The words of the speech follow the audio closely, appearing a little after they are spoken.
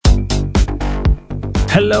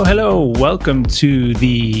Hello, hello. Welcome to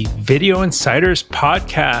the Video Insiders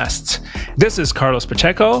podcast. This is Carlos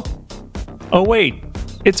Pacheco. Oh, wait,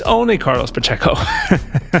 it's only Carlos Pacheco.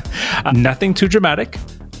 Nothing too dramatic.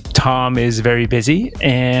 Tom is very busy,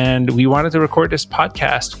 and we wanted to record this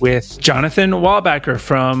podcast with Jonathan Wallbacker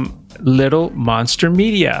from Little Monster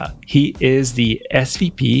Media. He is the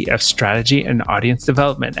SVP of Strategy and Audience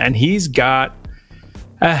Development, and he's got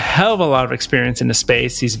a hell of a lot of experience in the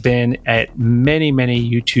space. He's been at many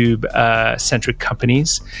YouTube-centric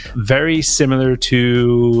companies, very similar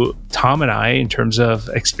to Tom and I in terms of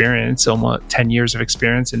experience, almost 10 years of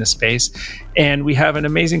experience in the space. And we have an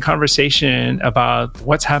amazing conversation about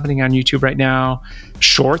what's happening on YouTube right now,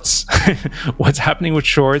 Shorts, what's happening with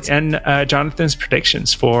Shorts, and Jonathan's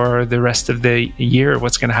predictions for the rest of the year,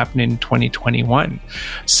 what's going to happen in 2021.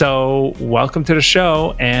 So welcome to the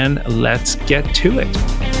show, and let's get to it.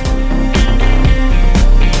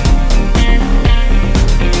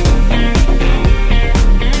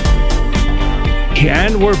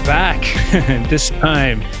 And we're back. This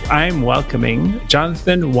time, I'm welcoming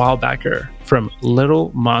Jonathan Wallbacker from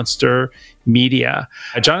Little Monster Media.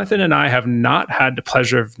 Jonathan and I have not had the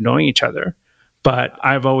pleasure of knowing each other, but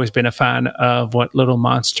I've always been a fan of what Little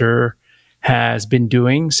Monster has been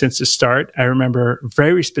doing since the start. I remember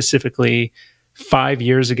very specifically 5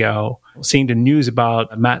 years ago seeing the news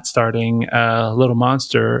about Matt starting Little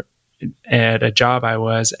Monster at a job I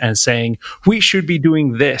was and saying, we should be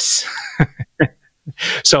doing this.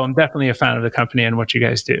 So I'm definitely a fan of the company and what you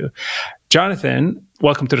guys do. Jonathan,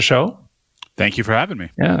 welcome to the show. Thank you for having me.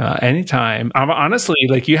 Yeah, anytime. Honestly,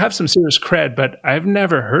 you have some serious cred, but I've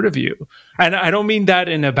never heard of you. And I don't mean that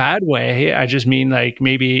in a bad way. I just mean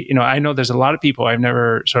maybe, I know there's a lot of people I've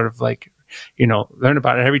never sort of learned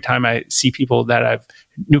about it. Every time I see people that have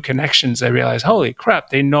new connections, I realize, holy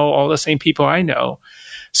crap, they know all the same people I know.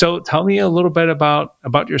 So tell me a little bit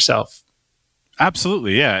about yourself.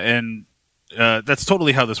 Absolutely, yeah. And that's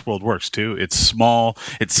totally how this world works too. It's small.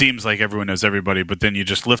 It seems like everyone knows everybody, but then you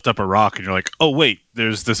just lift up a rock and you're like, oh wait,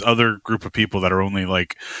 there's this other group of people that are only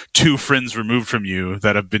like two friends removed from you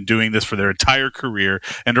that have been doing this for their entire career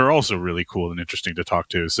and are also really cool and interesting to talk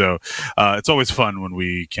to. So it's always fun when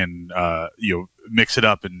we can mix it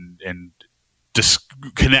up and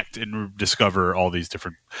connect and discover all these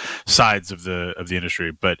different sides of the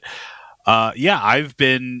industry. But I've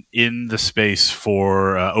been in the space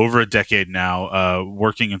for over a decade now,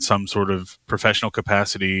 working in some sort of professional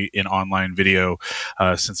capacity in online video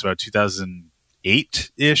since about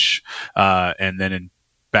 2008-ish. And then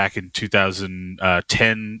back in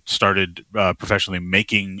 2010, started professionally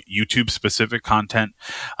making YouTube-specific content.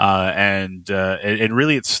 And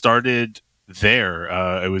really it started there.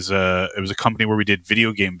 It was a company where we did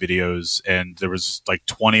video game videos, and there was like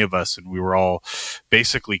 20 of us, and we were all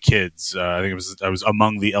basically kids. I think I was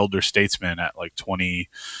among the elder statesmen at like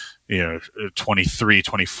 23,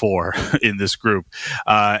 24 in this group.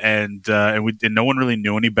 And no one really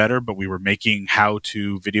knew any better, but we were making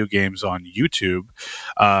how-to video games on YouTube.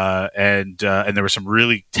 And there were some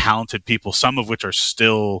really talented people, some of which are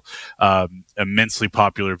still immensely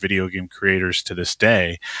popular video game creators to this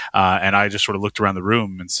day. And I just sort of looked around the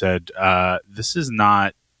room and said, this is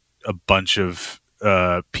not a bunch of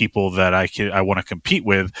people that I want to compete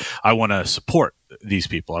with. I want to support these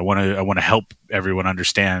people. I want to help everyone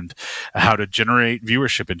understand how to generate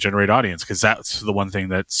viewership and generate audience, because that's the one thing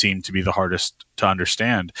that seemed to be the hardest to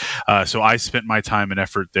understand. So I spent my time and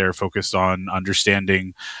effort there focused on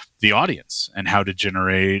understanding the audience and how to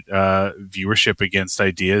generate viewership against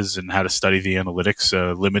ideas and how to study the analytics,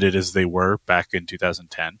 limited as they were back in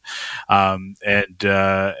 2010. And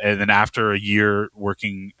then after a year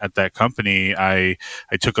working at that company, I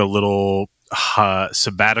took a little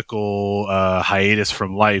sabbatical hiatus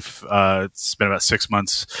from life. Spent about 6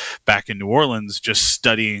 months back in New Orleans just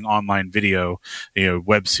studying online video,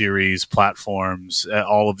 web series, platforms,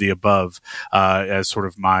 all of the above, as sort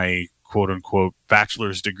of my quote unquote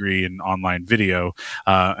bachelor's degree in online video,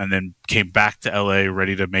 and then came back to LA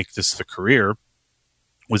ready to make this the career.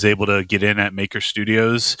 Was able to get in at Maker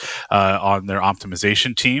Studios on their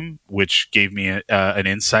optimization team, which gave me an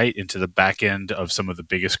insight into the back end of some of the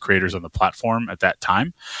biggest creators on the platform at that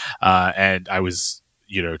time. And I was,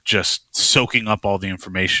 just soaking up all the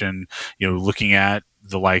information, looking at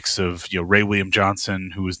the likes of Ray William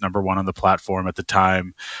Johnson, who was #1 on the platform at the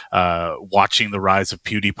time, watching the rise of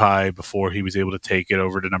PewDiePie before he was able to take it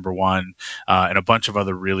over to #1, and a bunch of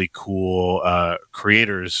other really cool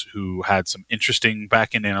creators who had some interesting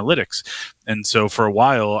back-end analytics. And so for a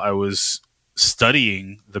while, I was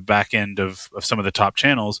studying the back end of some of the top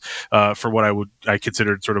channels for what I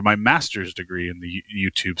considered sort of my master's degree in the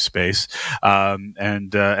YouTube space,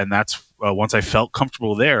 and that's once I felt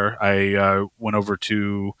comfortable there, I went over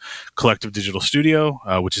to Collective Digital Studio,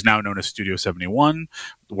 which is now known as Studio 71,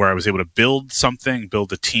 where I was able to build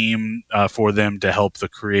a team for them to help the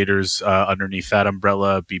creators underneath that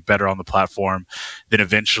umbrella be better on the platform, then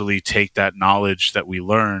eventually take that knowledge that we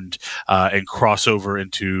learned and cross over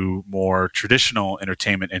into more traditional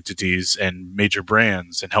entertainment entities and major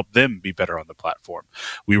brands and help them be better on the platform.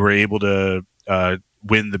 We were able to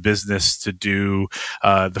win the business to do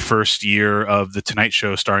the first year of The Tonight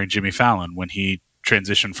Show starring Jimmy Fallon when he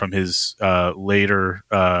transitioned from his later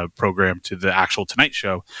program to the actual Tonight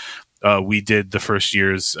Show. We did the first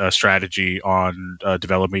year's strategy on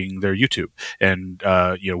developing their YouTube, and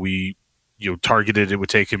we targeted it would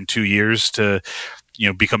take him 2 years to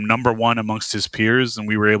become number one amongst his peers, and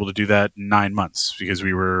we were able to do that in 9 months because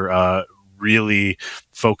we were really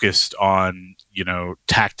focused on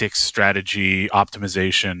tactics, strategy,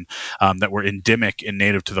 optimization that were endemic and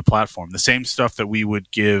native to the platform. The same stuff that we would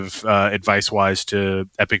give advice-wise to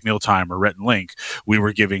Epic Mealtime or Rhett and Link, we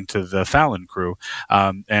were giving to the Fallon crew,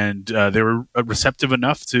 and they were receptive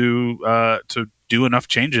enough to do enough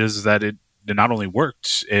changes that it not only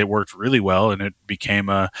worked, it worked really well, and it became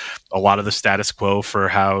a lot of the status quo for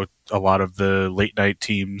how a lot of the late night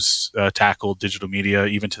teams tackle digital media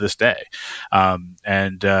even to this day.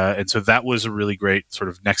 And so that was a really great sort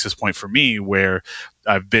of nexus point for me, where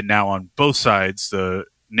I've been now on both sides, the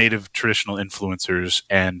native traditional influencers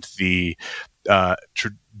and the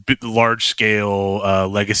large scale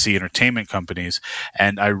legacy entertainment companies.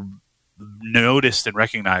 And I noticed and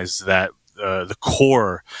recognized that the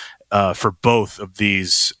core for both of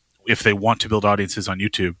these, if they want to build audiences on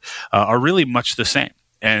YouTube, are really much the same.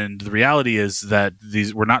 And the reality is that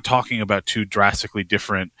we're not talking about two drastically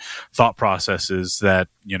different thought processes that,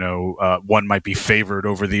 one might be favored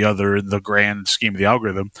over the other in the grand scheme of the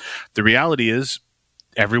algorithm. The reality is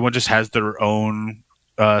everyone just has their own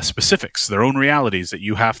specifics, their own realities that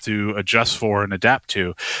you have to adjust for and adapt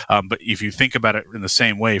to. But if you think about it in the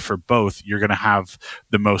same way for both, you're going to have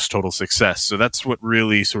the most total success. So that's what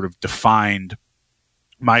really sort of defined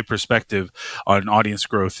my perspective on audience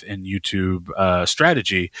growth in YouTube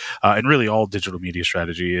strategy, and really all digital media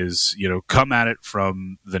strategy is, come at it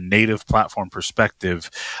from the native platform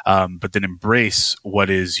perspective, but then embrace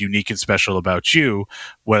what is unique and special about you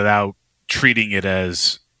without treating it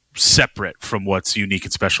as separate from what's unique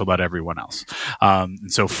and special about everyone else.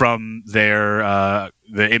 And so from there,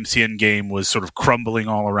 the MCN game was sort of crumbling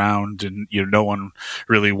all around, and no one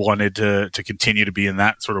really wanted to continue to be in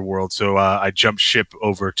that sort of world. So I jumped ship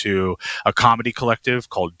over to a comedy collective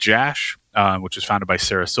called Jash, which was founded by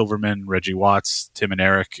Sarah Silverman, Reggie Watts, Tim and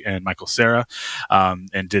Eric, and Michael Cera,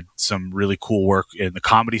 and did some really cool work in the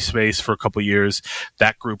comedy space for a couple of years.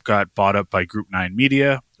 That group got bought up by Group 9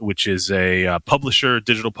 Media, which is a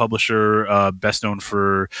digital publisher, best known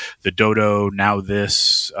for The Dodo, Now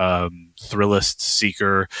This, Thrillist,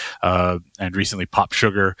 Seeker, and recently Pop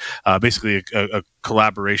Sugar. Basically a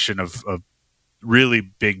collaboration of really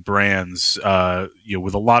big brands,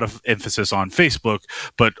 with a lot of emphasis on Facebook,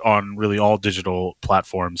 but on really all digital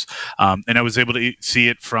platforms. And I was able to see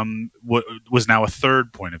it from what was now a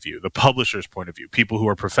third point of view, the publisher's point of view, people who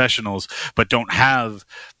are professionals, but don't have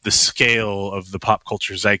the scale of the pop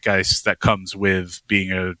culture zeitgeist that comes with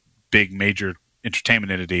being a big major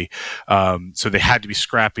entertainment entity. So they had to be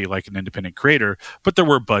scrappy like an independent creator, but there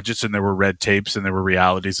were budgets and there were red tapes and there were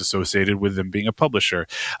realities associated with them being a publisher.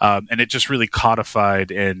 And it just really codified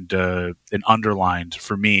and underlined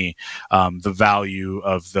for me the value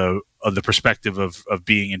of the perspective of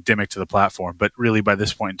being endemic to the platform, but really by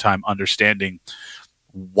this point in time understanding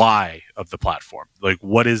why of the platform. Like,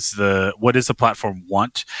 what does the platform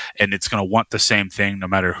want? And it's going to want the same thing no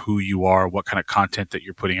matter who you are, what kind of content that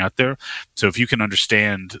you're putting out there. So if you can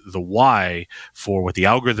understand the why for what the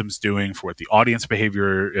algorithm's doing, for what the audience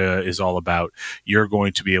behavior is all about, you're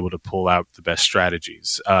going to be able to pull out the best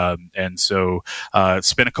strategies. And so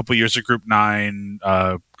spent a couple years at Group 9,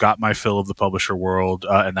 got my fill of the publisher world,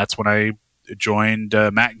 and that's when I joined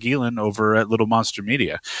Matt Gielen over at Little Monster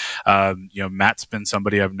Media. Matt's been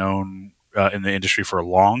somebody I've known in the industry for a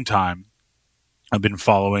long time. I've been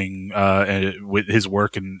following with his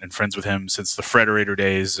work and friends with him since the Frederator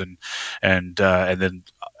days, and then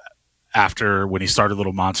after when he started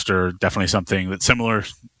Little Monster, definitely something that's similar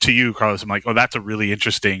to you, Carlos. I'm like, oh, that's a really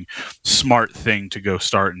interesting, smart thing to go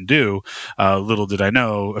start and do. Little did I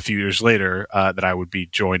know a few years later that I would be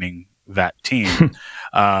joining that team.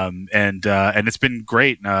 And it's been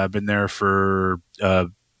great. I've been there for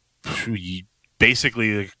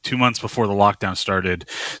basically like 2 months before the lockdown started.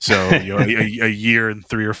 So a year and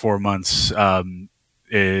 3 or 4 months.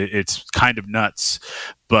 It's kind of nuts,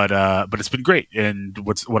 but it's been great. And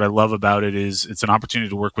what I love about it is it's an opportunity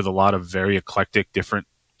to work with a lot of very eclectic, different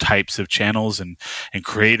types of channels and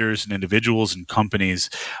creators and individuals and companies,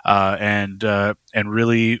 and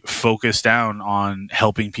really focus down on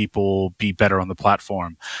helping people be better on the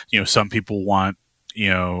platform. Some people want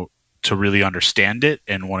to really understand it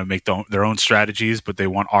and want to make their own strategies, but they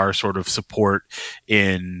want our sort of support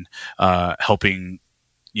in helping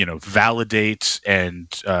validate and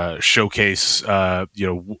showcase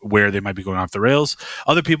where they might be going off the rails.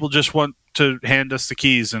 Other people just want to hand us the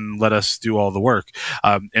keys and let us do all the work.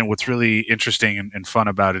 And what's really interesting and fun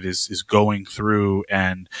about it is going through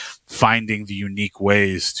and finding the unique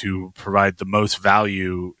ways to provide the most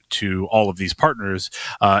value to all of these partners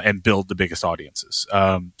and build the biggest audiences.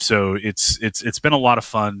 So it's been a lot of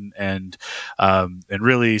fun and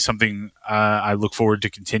really something I look forward to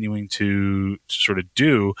continuing to sort of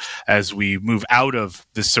do as we move out of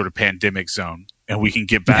this sort of pandemic zone. And we can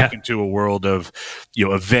get back into a world of,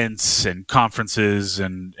 events and conferences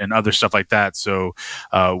and other stuff like that. So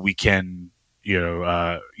we can,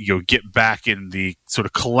 get back in the sort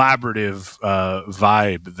of collaborative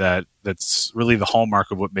vibe that's really the hallmark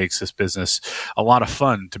of what makes this business a lot of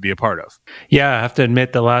fun to be a part of. Yeah, I have to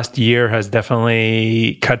admit the last year has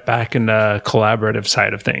definitely cut back in the collaborative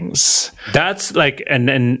side of things. That's like an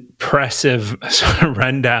impressive sort of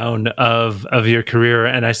rundown of your career.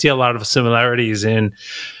 And I see a lot of similarities in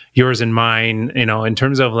yours and mine, in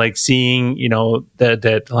terms of like seeing,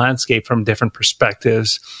 the landscape from different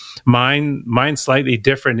perspectives. Mine's slightly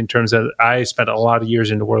different in terms of I spent a lot of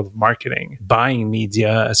years in the world of marketing, buying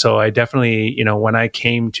media. So I definitely, when I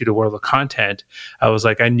came to the world of content, I was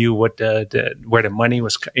like, I knew what where the money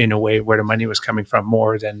was, in a way, where the money was coming from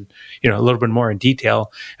more than, a little bit more in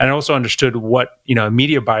detail. And I also understood what, a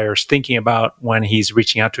media buyer is thinking about when he's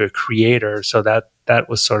reaching out to a creator. So that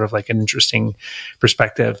was sort of like an interesting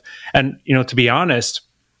perspective. And, to be honest,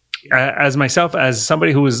 as myself, as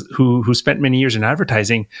somebody who spent many years in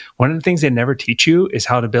advertising, one of the things they never teach you is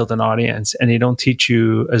how to build an audience. And they don't teach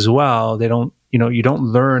you as well. They don't, you don't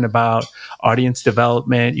learn about audience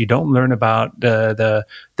development. You don't learn about the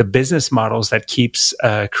business models that keeps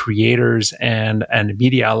creators and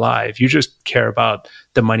media alive. You just care about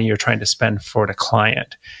the money you're trying to spend for the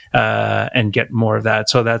client and get more of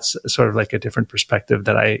that. So that's sort of like a different perspective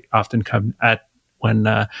that I often come at when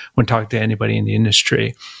talking to anybody in the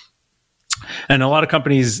industry. And a lot of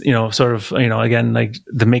companies, sort of, again, like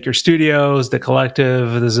the Maker Studios, the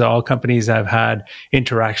Collective, these are all companies I've had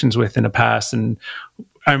interactions with in the past. And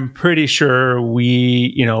I'm pretty sure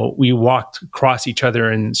we walked across each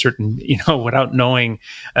other in certain, without knowing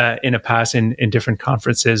in the past in different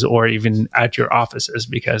conferences or even at your offices,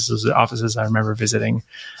 because those are the offices I remember visiting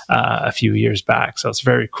a few years back. So it's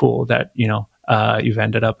very cool that, you've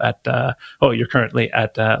ended up at, you're currently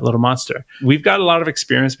at Little Monster. We've got a lot of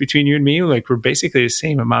experience between you and me. Like we're basically the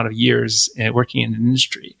same amount of years working in the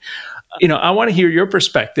industry. I want to hear your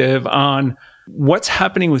perspective on what's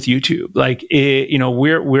happening with YouTube. Like,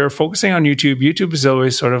 we're focusing on YouTube. YouTube is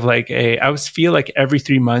always sort of like I always feel like every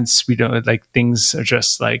 3 months, we don't like things are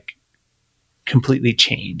just like completely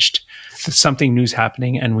changed. Something new's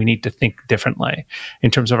happening and we need to think differently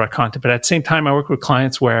in terms of our content. But at the same time, I work with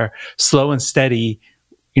clients where slow and steady,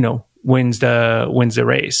 wins the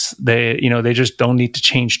race. They just don't need to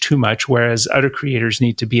change too much. Whereas other creators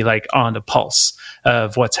need to be like on the pulse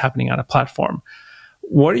of what's happening on a platform.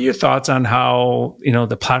 What are your thoughts on how,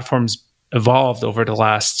 the platforms evolved over the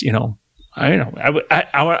last, I don't know,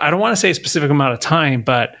 I don't want to say a specific amount of time,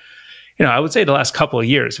 but I would say the last couple of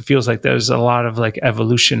years, it feels like there's a lot of like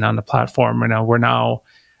evolution on the platform. We're now,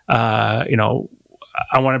 I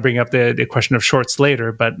want to bring up the question of shorts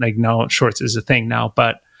later, but like, no, shorts is a thing now.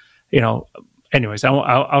 But, anyways,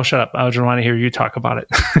 I'll shut up. I just want to hear you talk about it.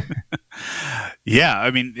 Yeah.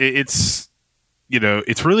 I mean, it's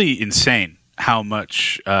really insane how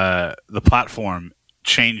much the platform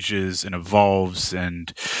changes and evolves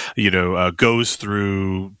and goes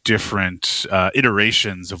through different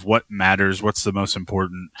iterations of what matters, what's the most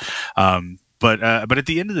important. But at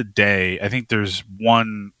the end of the day, I think there's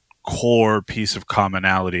one core piece of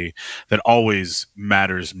commonality that always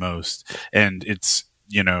matters most, and it's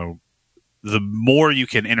the more you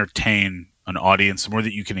can entertain an audience, the more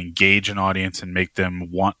that you can engage an audience and make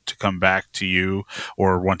them want to come back to you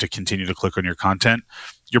or want to continue to click on your content,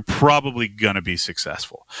 you're probably going to be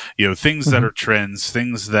successful. Things that are trends,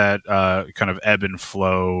 things that kind of ebb and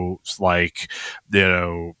flow, like,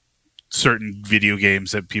 certain video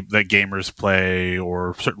games that gamers play,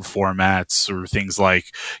 or certain formats, or things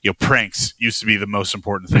like, pranks used to be the most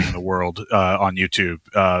important thing in the world on YouTube,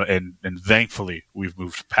 and thankfully we've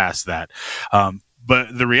moved past that.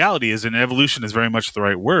 But the reality is, and evolution is very much the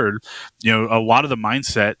right word, a lot of the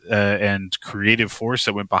mindset and creative force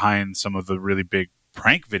that went behind some of the really big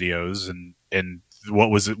prank videos, and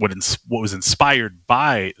what was inspired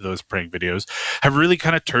by those prank videos, have really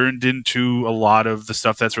kind of turned into a lot of the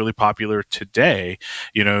stuff that's really popular today.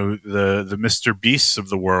 The Mr. Beasts of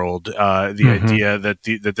the world, the idea that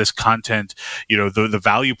that this content, the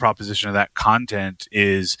value proposition of that content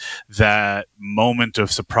is that moment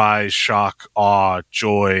of surprise, shock, awe,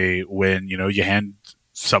 joy when you hand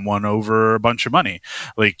someone over a bunch of money.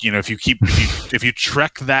 Like, if you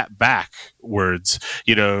trek that backwards,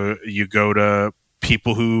 you go to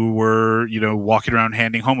people who were, walking around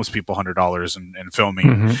handing homeless people $100 and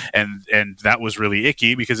filming, and that was really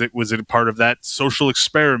icky because it was a part of that social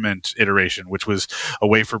experiment iteration, which was a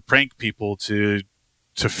way for prank people to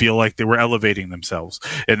feel like they were elevating themselves.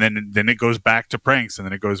 And then it goes back to pranks, and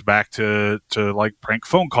then it goes back to like prank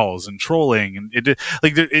phone calls and trolling, and it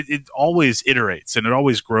always iterates, and it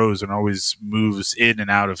always grows, and always moves in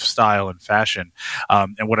and out of style and fashion.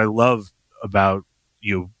 And what I love about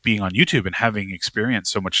being on YouTube and having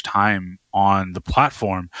experienced so much time on the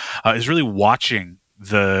platform is really watching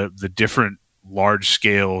the different large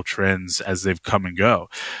scale trends as they've come and go.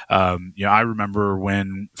 I remember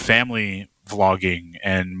when family vlogging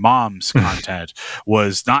and mom's content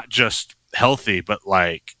was not just healthy, but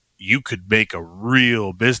like you could make a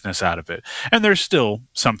real business out of it. And there's still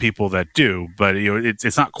some people that do, but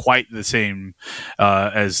it's not quite the same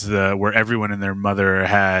as where everyone and their mother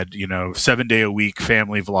had 7-day a week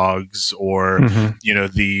family vlogs, or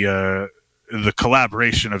the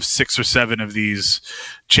collaboration of 6 or 7 of these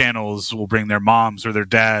channels will bring their moms or their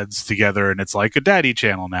dads together, and it's like a daddy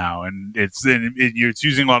channel now, and it's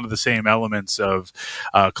using a lot of the same elements of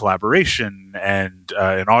collaboration and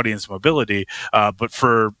audience mobility, but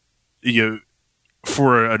for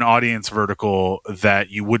an audience vertical that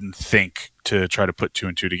you wouldn't think to try to put 2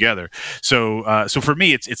 and 2 together. So for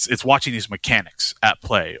me, it's watching these mechanics at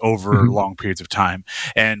play over long periods of time.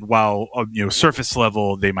 And while surface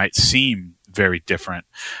level they might seem very different,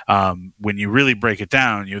 when you really break it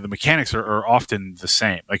down, the mechanics are often the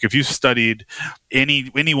same. Like if you studied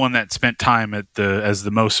anyone that spent time as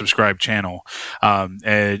the most subscribed channel,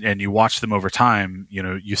 and you watch them over time,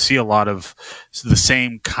 you see a lot of the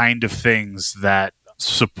same kind of things that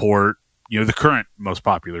support the current most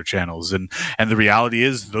popular channels, and the reality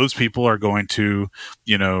is those people are going to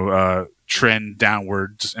trend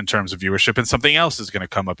downwards in terms of viewership, and something else is going to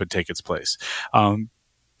come up and take its place.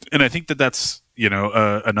 And I think that's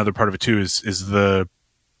another part of it too, is the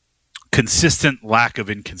consistent lack of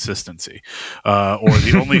inconsistency, or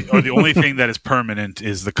the only thing that is permanent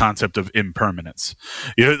is the concept of impermanence.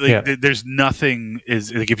 There's nothing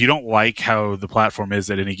is like, if you don't like how the platform is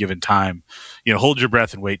at any given time, hold your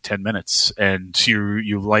breath and wait 10 minutes, and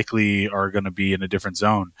you likely are going to be in a different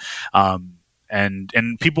zone.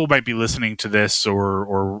 And people might be listening to this,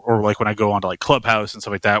 or like when I go onto like Clubhouse and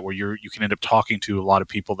stuff like that, where you can end up talking to a lot of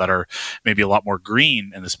people that are maybe a lot more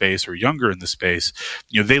green in the space or younger in the space.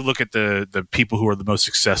 They look at the people who are the most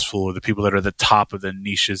successful, or the people that are at the top of the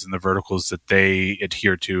niches and the verticals that they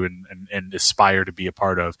adhere to and aspire to be a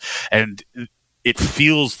part of. And it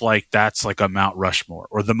feels like that's like a Mount Rushmore,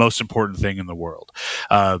 or the most important thing in the world.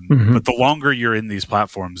 But the longer you're in these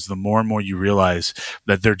platforms, the more and more you realize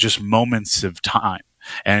that they're just moments of time,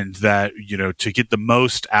 and that to get the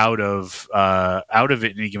most out of it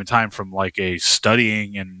at any given time, from like a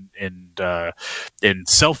studying and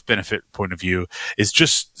self benefit point of view, is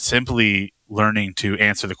just simply learning to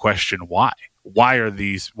answer the question why. Why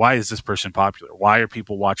is this person popular? Why are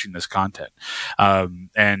people watching this content?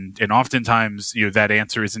 And oftentimes, that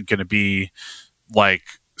answer isn't going to be like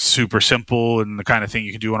super simple and the kind of thing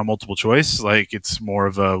you can do on a multiple choice. Like, it's more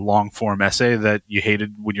of a long form essay that you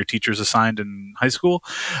hated when your teachers assigned in high school.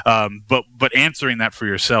 But answering that for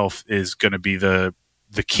yourself is going to be the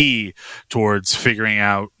key towards figuring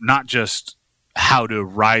out not just how to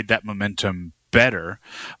ride that momentum better,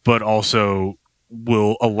 but also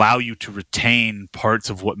will allow you to retain parts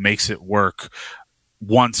of what makes it work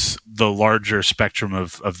once the larger spectrum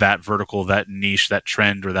of that vertical, that niche, that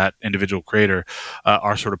trend, or that individual creator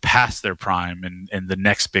are sort of past their prime, and the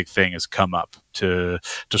next big thing has come up to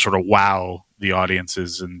sort of wow the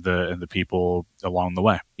audiences and the people along the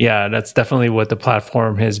way. Yeah, that's definitely what the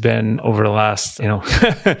platform has been over the last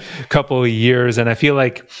couple of years. And I feel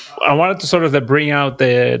like I wanted to sort of bring out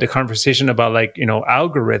the conversation about like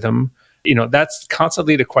algorithm. That's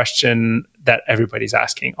constantly the question that everybody's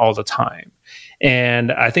asking all the time.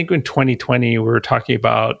 And I think in 2020, we were talking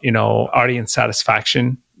about, audience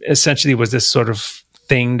satisfaction essentially was this sort of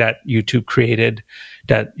thing that YouTube created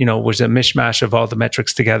that, was a mishmash of all the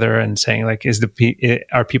metrics together and saying like,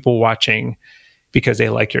 are people watching because they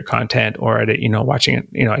like your content, or are they, watching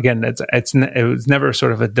it, again, it was never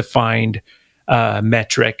sort of a defined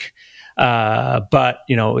metric. But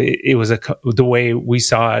it was the way we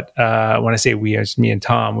saw it. When I say we, as me and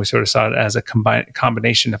Tom, we sort of saw it as a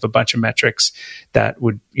combination of a bunch of metrics that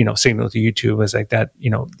would, signal to YouTube as like that,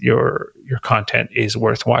 your content is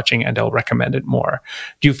worth watching and they'll recommend it more.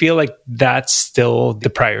 Do you feel like that's still the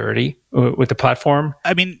priority with the platform?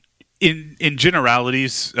 I mean, in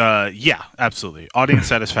generalities, yeah, absolutely. Audience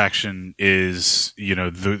satisfaction is,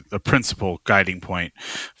 the principal guiding point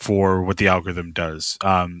for what the algorithm does.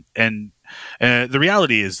 And the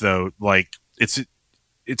reality is, though, like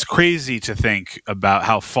it's crazy to think about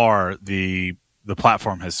how far the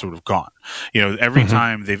platform has sort of gone. Every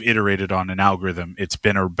time they've iterated on an algorithm, it's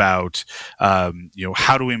been about,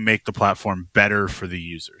 how do we make the platform better for the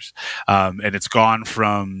users? And it's gone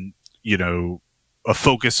from, a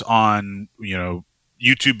focus on,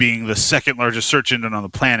 YouTube being the second largest search engine on the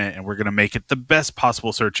planet, and we're going to make it the best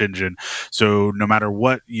possible search engine. So no matter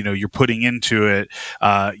what, you're putting into it,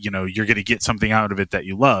 you're going to get something out of it that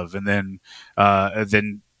you love. And then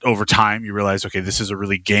over time you realize, okay, this is a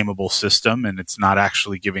really gameable system and it's not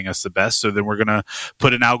actually giving us the best. So then we're going to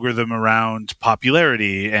put an algorithm around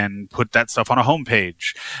popularity and put that stuff on a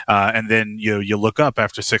homepage. And then, you look up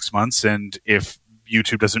after 6 months, and if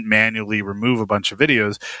YouTube doesn't manually remove a bunch of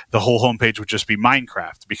videos, the whole homepage would just be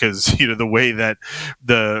Minecraft, because the way that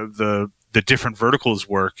the different verticals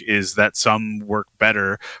work is that some work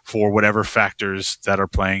better for whatever factors that are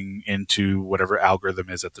playing into whatever algorithm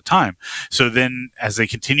is at the time. So then as they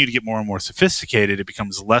continue to get more and more sophisticated, it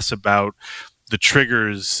becomes less about the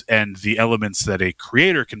triggers and the elements that a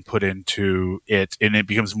creator can put into it, and it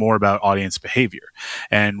becomes more about audience behavior.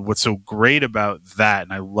 And what's so great about that,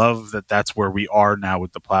 and I love that that's where we are now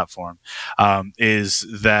with the platform, is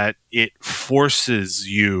that it forces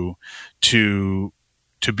you to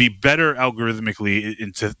be better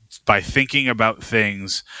algorithmically by thinking about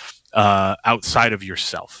things outside of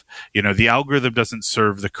yourself. The algorithm doesn't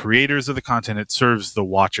serve the creators of the content, it serves the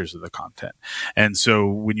watchers of the content. And so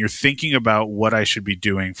when you're thinking about what I should be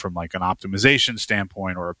doing from like an optimization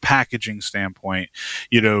standpoint or a packaging standpoint,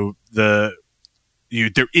 there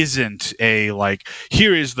isn't a like,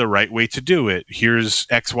 here is the right way to do it. Here's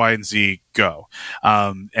X, Y, and Z, go.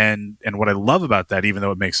 And what I love about that, even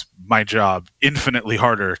though it makes my job infinitely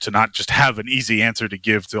harder to not just have an easy answer to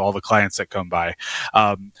give to all the clients that come by,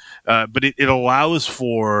 but it allows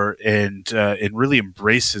for and really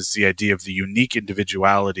embraces the idea of the unique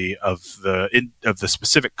individuality of the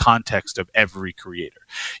specific context of every creator.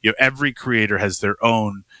 Every creator has their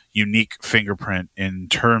own unique fingerprint in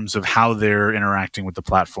terms of how they're interacting with the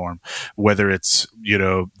platform, whether it's,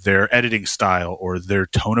 their editing style or their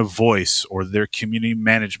tone of voice or their community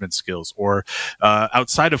management skills, or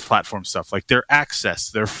outside of platform stuff like their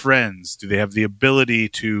access, their friends. Do they have the ability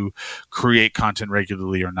to create content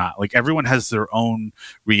regularly or not? Like, everyone has their own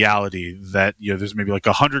reality that, there's maybe like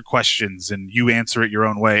 100 questions and you answer it your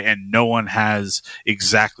own way, and no one has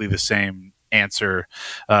exactly the same answer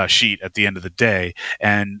sheet at the end of the day.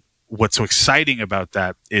 And what's so exciting about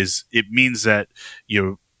that is it means that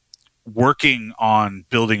working on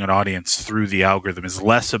building an audience through the algorithm is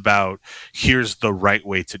less about here's the right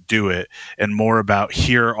way to do it, and more about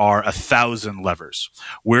here are 1,000 levers.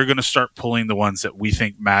 We're going to start pulling the ones that we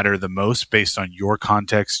think matter the most based on your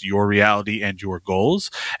context, your reality, and your goals.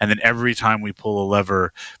 And then every time we pull a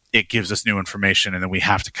lever, it gives us new information, and then we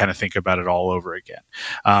have to kind of think about it all over again.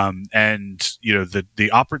 And the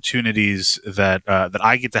opportunities that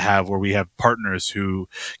I get to have, where we have partners who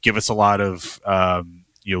give us a lot of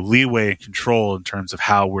leeway and control in terms of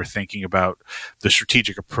how we're thinking about the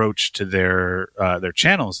strategic approach to their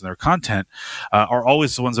channels and their content, are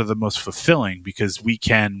always the ones that are the most fulfilling, because we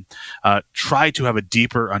can try to have a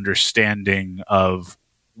deeper understanding of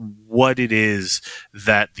what it is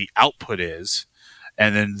that the output is.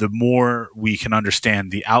 And then the more we can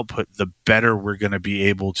understand the output, the better we're going to be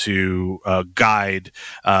able to guide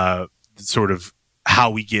sort of how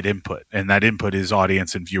we get input, and that input is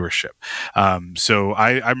audience and viewership. So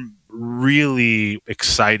I'm really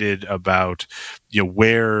excited about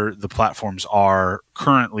where the platforms are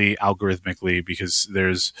currently algorithmically, because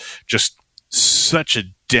there's just such a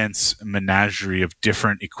dense menagerie of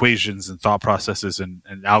different equations and thought processes and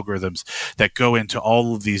algorithms that go into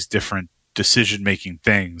all of these different decision making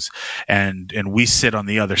things, and we sit on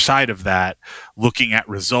the other side of that, looking at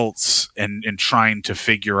results and trying to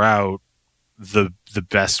figure out the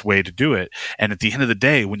best way to do it. And at the end of the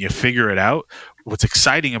day, when you figure it out, what's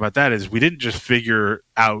exciting about that is we didn't just figure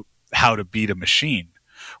out how to beat a machine.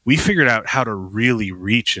 We figured out how to really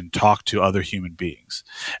reach and talk to other human beings.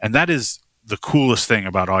 And that is the coolest thing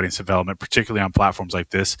about audience development, particularly on platforms like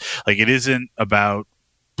this. Like, it isn't about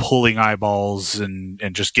pulling eyeballs and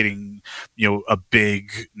just getting, a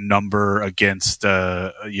big number against,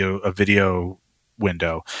 a video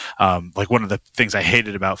window. Like, one of the things I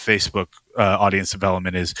hated about Facebook audience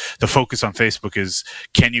development is the focus on Facebook is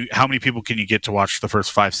how many people can you get to watch the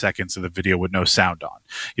first 5 seconds of the video with no sound on?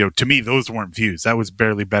 To me, those weren't views. That was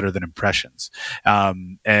barely better than impressions. But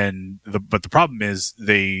the problem is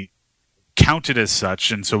they counted as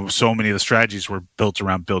such, and so many of the strategies were built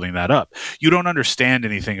around building that up. You don't understand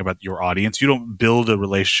anything about your audience. You don't build a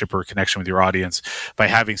relationship or a connection with your audience by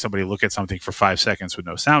having somebody look at something for 5 seconds with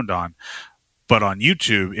no sound on. But on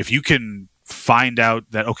YouTube, if you can find out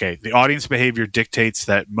that, okay, the audience behavior dictates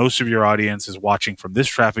that most of your audience is watching from this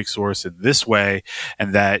traffic source in this way,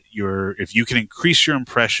 and that if you can increase your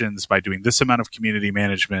impressions by doing this amount of community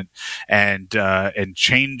management and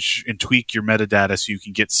change and tweak your metadata so you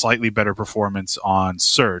can get slightly better performance on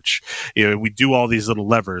search, we do all these little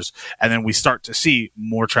levers, and then we start to see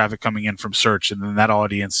more traffic coming in from search, and then that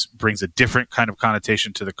audience brings a different kind of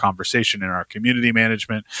connotation to the conversation in our community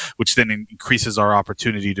management, which then increases our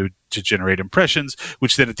opportunity to generate impressions,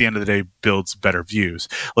 which then at the end of the day builds better views.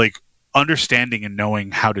 Like, understanding and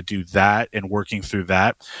knowing how to do that and working through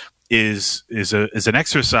that is an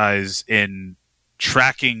exercise in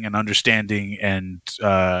tracking and understanding and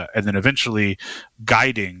then eventually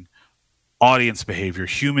guiding audience behavior,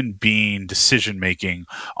 human being decision making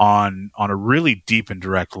on a really deep and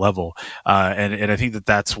direct level. And I think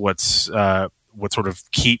that's what sort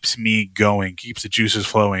of keeps me going, keeps the juices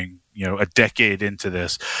flowing, a decade into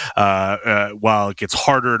this, while it gets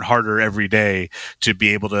harder and harder every day to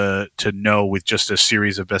be able to know with just a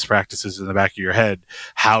series of best practices in the back of your head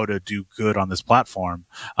how to do good on this platform.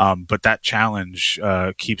 But that challenge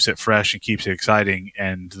keeps it fresh and keeps it exciting,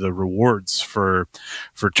 and the rewards for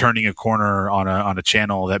turning a corner on a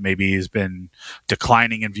channel that maybe has been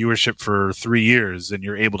declining in viewership for 3 years, and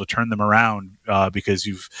you're able to turn them around because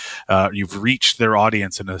you've reached their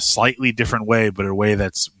audience in a slightly different way, but a way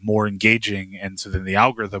that's more engaging, and so then the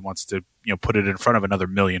algorithm wants to put it in front of another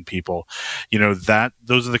million people.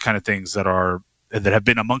 Those are the kind of things that have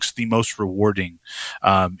been amongst the most rewarding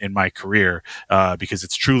in my career, because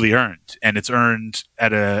it's truly earned, and it's earned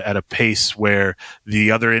at a pace where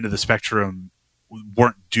the other end of the spectrum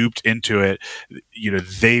weren't duped into it.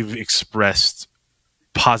 They've expressed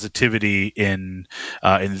positivity in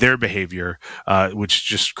their behavior, which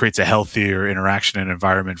just creates a healthier interaction and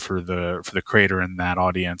environment for the creator and that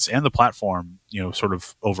audience and the platform, sort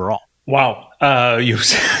of overall. Wow. You've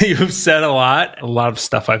said a lot of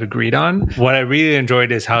stuff I've agreed on. What I really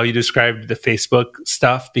enjoyed is how you described the Facebook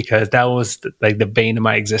stuff, because that was the bane of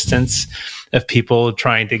my existence, of people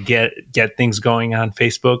trying to get things going on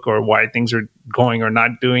Facebook, or why things are going or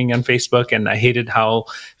not doing on Facebook. And I hated how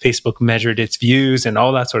Facebook measured its views and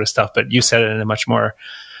all that sort of stuff. But you said it in a much more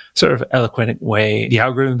sort of eloquent way. The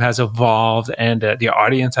algorithm has evolved, and the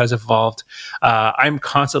audience has evolved. I'm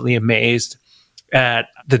constantly amazed at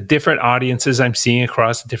the different audiences I'm seeing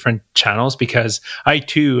across different channels, because I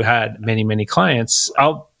too had many, many clients.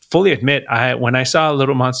 I'll fully admit, when I saw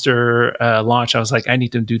Little Monster launch, I was like, I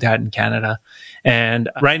need to do that in Canada. And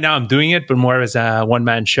right now I'm doing it, but more as a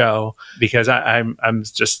one-man show, because I'm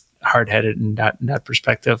just hard-headed in that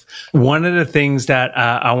perspective. One of the things that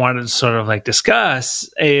I wanted to sort of discuss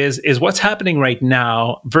is what's happening right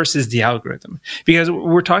now versus the algorithm, because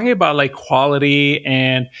we're talking about quality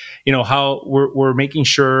and how we're making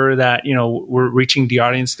sure that we're reaching the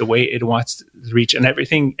audience the way it wants to reach, and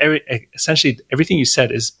essentially everything you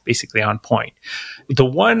said is basically on point. The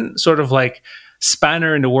one sort of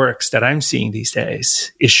spanner in the works that I'm seeing these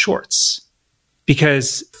days is shorts.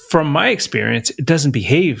 Because from my experience, it doesn't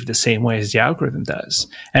behave the same way as the algorithm does.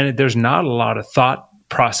 And there's not a lot of thought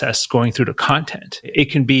process going through the content.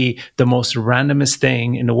 It can be the most randomest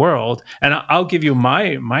thing in the world. And I'll give you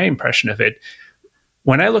my impression of it.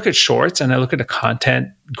 When I look at shorts and I look at the content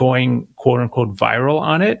going quote unquote viral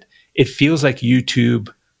on it, it feels like YouTube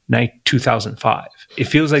 2005. It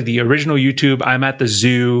feels like the original YouTube, I'm at the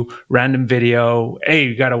zoo, random video, hey,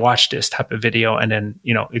 you got to watch this type of video. And then,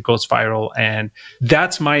 it goes viral. And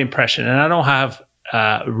that's my impression. And I don't have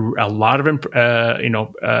a lot of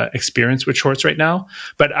experience with shorts right now.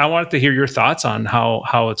 But I wanted to hear your thoughts on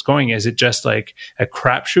how it's going. Is it just like a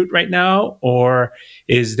crapshoot right now, or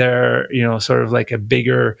is there sort of like a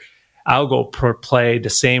bigger algo per play the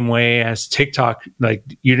same way as TikTok? Like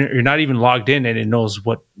you're not even logged in and it knows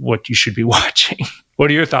what you should be watching. What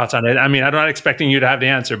are your thoughts on it? I mean, I'm not expecting you to have the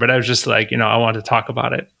answer, but I was just like, I want to talk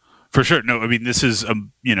about it. For sure. No, I mean, this is,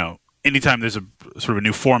 anytime there's a sort of a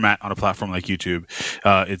new format on a platform like YouTube,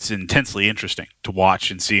 it's intensely interesting to watch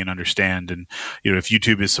and see and understand. And, if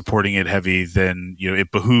YouTube is supporting it heavy, then, it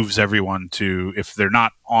behooves everyone to, if they're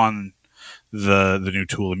not on the new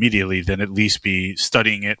tool immediately, then at least be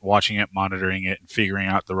studying it, watching it, monitoring it, and figuring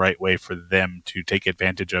out the right way for them to take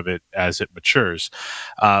advantage of it as it matures.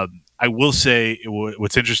 I will say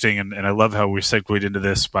what's interesting, and I love how we segued into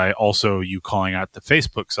this by also you calling out the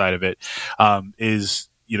Facebook side of it, is,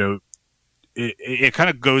 it kind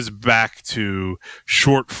of goes back to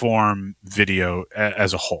short form video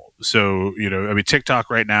as a whole. So, I mean, TikTok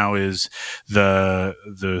right now is the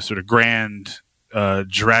sort of grand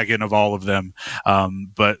dragon of all of them.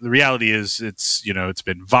 But the reality is it's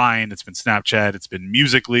been Vine, it's been Snapchat, it's been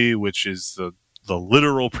Musical.ly, which is the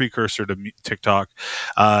literal precursor to TikTok,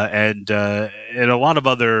 and a lot of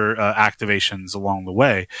other activations along the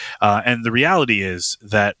way. And the reality is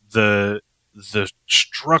that the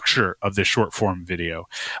structure of the short form video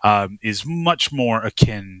is much more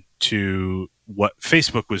akin to what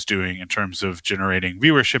Facebook was doing in terms of generating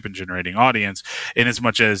viewership and generating audience, in as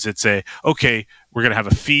much as it's okay, we're going to have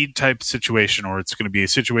a feed type situation, or it's going to be a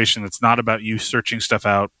situation that's not about you searching stuff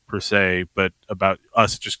out per se, but about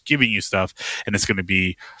us just giving you stuff. And it's going to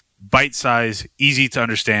be bite size, easy to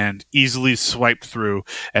understand, easily swiped through.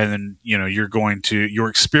 And then, your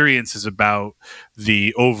experience is about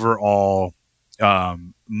the overall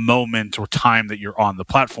moment or time that you're on the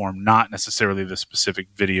platform, not necessarily the specific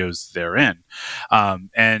videos they're in.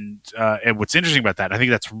 And what's interesting about that, I think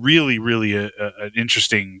that's really, really an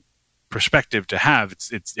interesting perspective to have.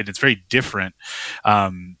 It's very different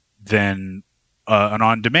than an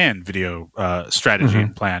on-demand video strategy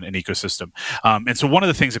and plan and ecosystem. And so one of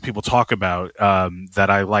the things that people talk about that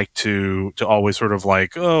I like to always sort of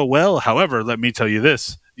like, oh, well, however, let me tell you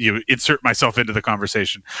this, insert myself into the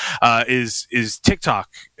conversation, is TikTok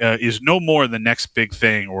is no more the next big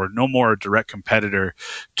thing, or no more a direct competitor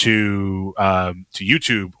to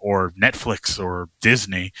YouTube or Netflix or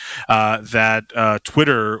Disney, that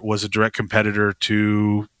Twitter was a direct competitor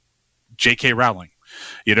to J.K. Rowling.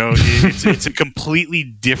 It's a completely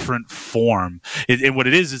different form. And what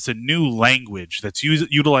it is, it's a new language that's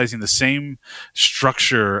utilizing the same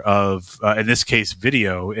structure of, in this case,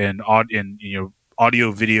 video and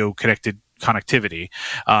audio video connectivity,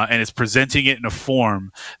 and it's presenting it in a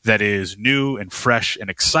form that is new and fresh and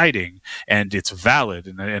exciting, and it's valid.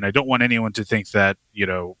 And I don't want anyone to think that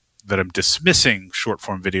that I'm dismissing short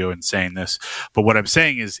form video and saying this, but what I'm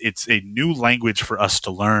saying is it's a new language for us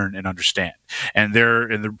to learn and understand. And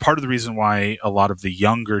they're part of the reason why a lot of the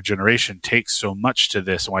younger generation takes so much to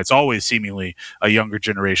this, and why it's always seemingly a younger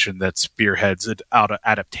generation that spearheads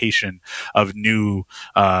adaptation of new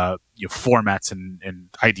formats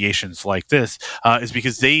and ideations like this, is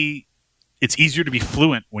because it's easier to be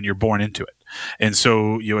fluent when you're born into it. And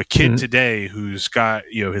so, a kid today who's got,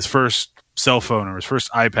 his first cell phone or his first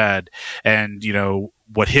iPad, and,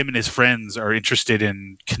 what him and his friends are interested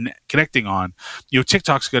in connecting on,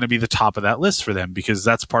 TikTok's going to be the top of that list for them, because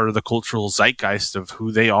that's part of the cultural zeitgeist of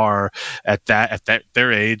who they are at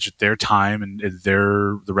their age, at their time, and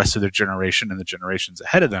the rest of their generation and the generations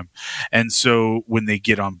ahead of them. And so when they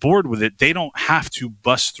get on board with it, they don't have to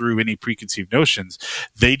bust through any preconceived notions.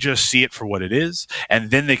 They just see it for what it is,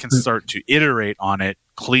 and then they can start to iterate on it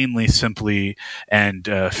cleanly, simply, and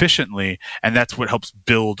efficiently. And that's what helps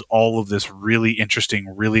build all of this really interesting,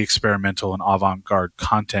 really experimental and avant-garde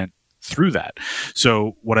content through that.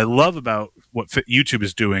 So what I love about what YouTube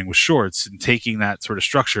is doing with shorts and taking that sort of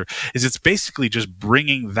structure is it's basically just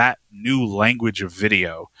bringing that new language of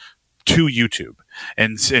video to YouTube,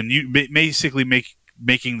 and you basically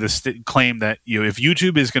making this claim that if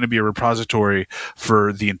YouTube is going to be a repository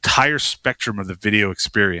for the entire spectrum of the video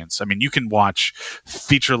experience, I mean, you can watch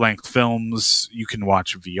feature-length films, you can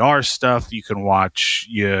watch VR stuff, you can watch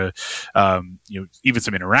even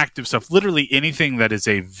some interactive stuff, literally anything that is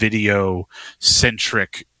a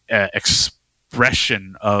video-centric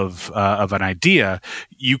expression of an idea,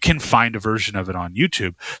 you can find a version of it on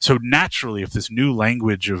YouTube. So naturally, if this new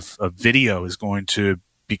language of video is going to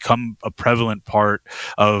become a prevalent part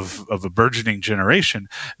of a burgeoning generation,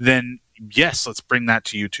 then yes, let's bring that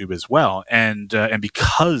to YouTube as well. And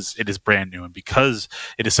because it is brand new and because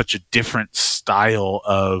it is such a different style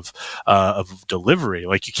of delivery,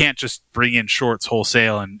 like you can't just bring in shorts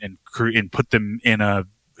wholesale and put them in a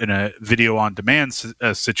video on demand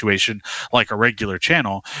situation like a regular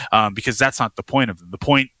channel, because that's not the point of them. The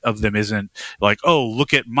point of them isn't like, oh,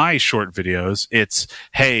 look at my short videos. It's,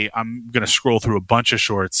 hey, I'm going to scroll through a bunch of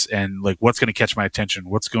shorts and like what's going to catch my attention,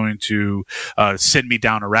 what's going to send me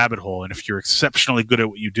down a rabbit hole. And if you're exceptionally good at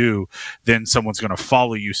what you do, then someone's going to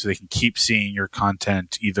follow you so they can keep seeing your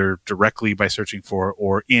content either directly by searching for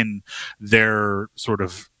or in their sort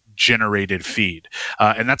of generated feed.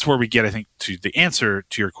 And that's where we get, I think, to the answer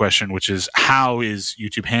to your question, which is how is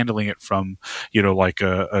YouTube handling it from, like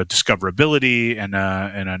a discoverability and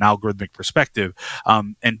an algorithmic perspective.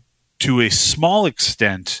 And to a small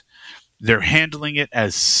extent, they're handling it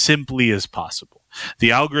as simply as possible. The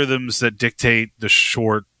algorithms that dictate the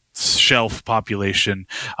short shelf population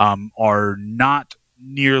are not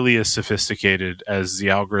nearly as sophisticated as the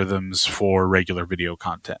algorithms for regular video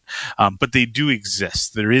content. But they do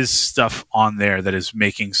exist. There is stuff on there that is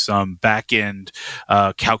making some back-end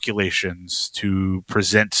calculations to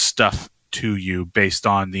present stuff to you based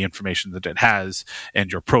on the information that it has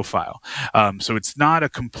and your profile. So it's not a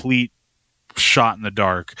complete shot in the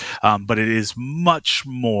dark, but it is much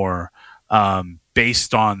more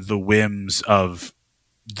based on the whims of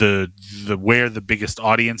the where the biggest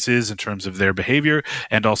audience is in terms of their behavior,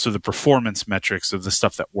 and also the performance metrics of the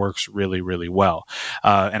stuff that works really, really well.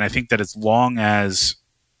 And I think that as long as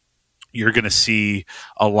you're going to see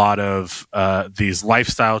a lot of these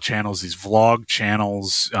lifestyle channels, these vlog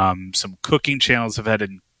channels, some cooking channels have had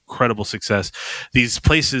incredible success. These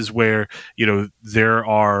places where, there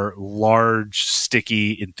are large,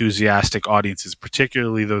 sticky, enthusiastic audiences,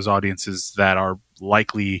 particularly those audiences that are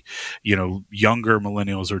likely, younger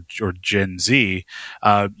millennials or Gen Z,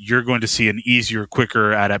 you're going to see an easier,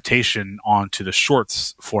 quicker adaptation onto the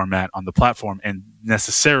shorts format on the platform, and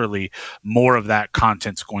necessarily more of that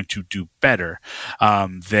content's going to do better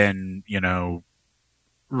than,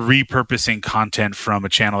 repurposing content from a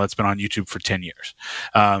channel that's been on YouTube for 10 years.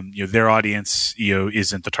 Their audience,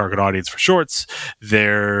 isn't the target audience for shorts.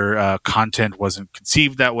 Their content wasn't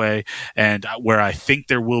conceived that way. And where I think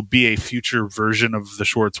there will be a future version of the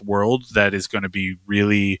shorts world that is going to be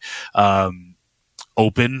really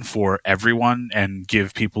open for everyone and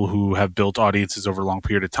give people who have built audiences over a long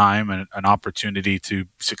period of time an opportunity to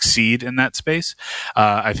succeed in that space.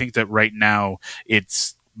 I think that right now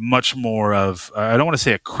it's much more of, I don't want to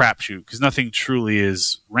say a crapshoot because nothing truly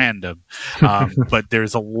is random, but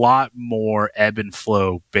there's a lot more ebb and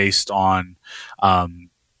flow based on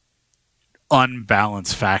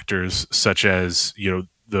unbalanced factors such as,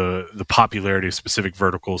 the popularity of specific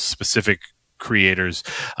verticals, specific creators,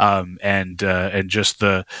 and just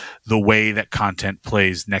the way that content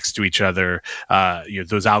plays next to each other.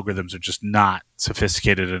 Those algorithms are just not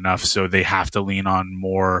sophisticated enough, so they have to lean on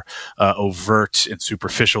more overt and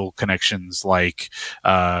superficial connections like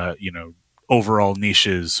overall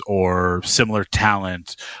niches or similar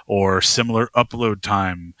talent or similar upload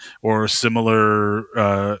time or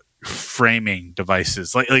similar framing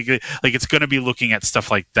devices. Like it's going to be looking at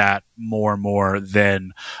stuff like that more and more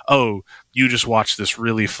than, oh, you just watched this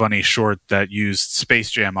really funny short that used Space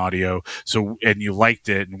Jam audio, and you liked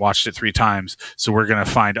it and watched it 3 times. So we're going to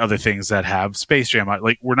find other things that have Space Jam.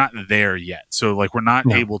 Like we're not there yet. So like we're not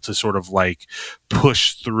able to sort of like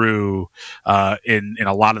push through in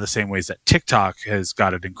a lot of the same ways that TikTok has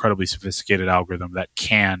got an incredibly sophisticated algorithm that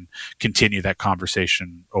can continue that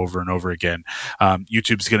conversation over and over again.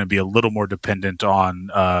 YouTube's going to be a little more dependent on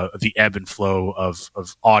the ebb and flow of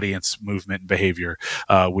audience movement and behavior,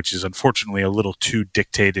 which is unfortunately a little too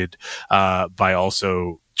dictated by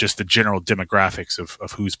also just the general demographics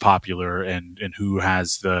of who's popular and who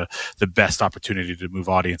has the best opportunity to move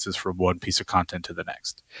audiences from one piece of content to the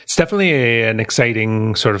next. It's definitely an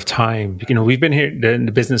exciting sort of time. We've been here in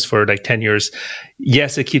the business for like 10 years.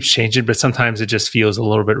 Yes, it keeps changing, but sometimes it just feels a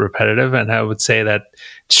little bit repetitive. And I would say that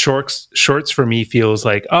shorts for me feels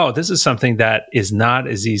like, oh, this is something that is not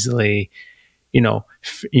as easily,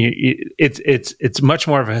 it's much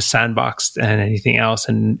more of a sandbox than anything else,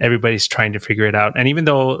 and everybody's trying to figure it out. And even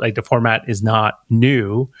though like the format is not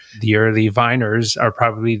new, the early Viners are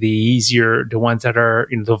probably the ones that are,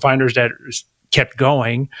 the Viners that kept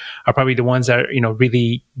going are probably the ones that,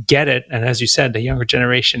 really get it. And as you said, the younger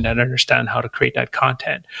generation that understand how to create that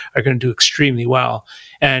content are going to do extremely well.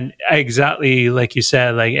 And exactly like you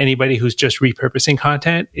said, like anybody who's just repurposing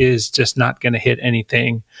content is just not going to hit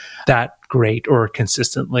anything that great or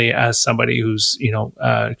consistently as somebody who's,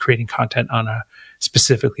 creating content on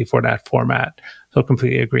specifically for that format. So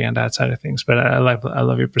completely agree on that side of things. But I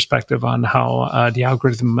love your perspective on how the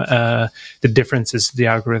algorithm, the difference is the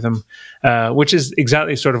algorithm, which is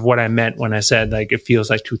exactly sort of what I meant when I said like it feels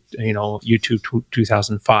like YouTube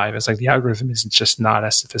 2005. It's like the algorithm is just not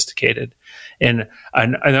as sophisticated. And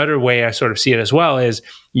another way I sort of see it as well is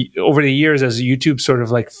over the years, as YouTube sort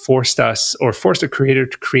of like forced a creator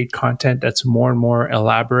to create content that's more and more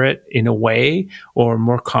elaborate in a way, or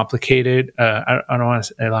more complicated. I don't want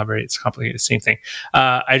to elaborate; it's complicated. Same thing.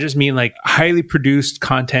 I just mean like highly produced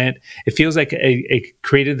content. It feels like it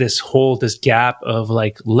created this gap of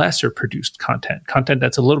like lesser produced content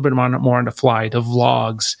that's a little bit more on the fly. The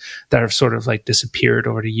vlogs that have sort of like disappeared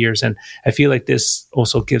over the years, and I feel like this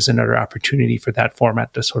also gives another opportunity for that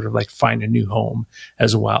format to sort of like find a new home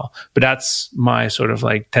as well. But that's my sort of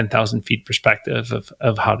like 10,000 feet perspective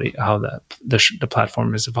of how the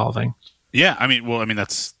platform is evolving. Yeah, I mean,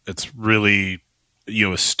 that's really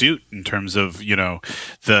astute in terms of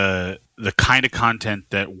the kind of content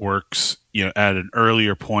that works at an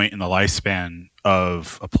earlier point in the lifespan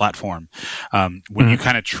of a platform. When you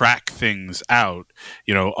kind of track things out,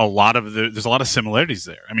 there's a lot of similarities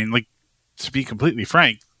there. I mean, like, to be completely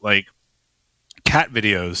frank, like, cat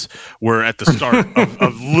videos were at the start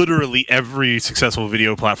of literally every successful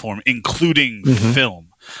video platform, including film.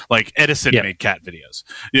 Like Edison made cat videos,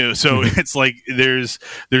 so it's like there's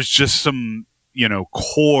just some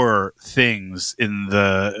core things in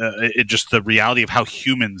just the reality of how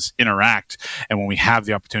humans interact. And when we have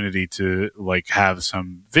the opportunity to like have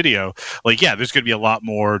some video, like, yeah, there's going to be a lot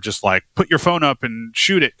more just like put your phone up and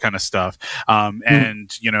shoot it kind of stuff.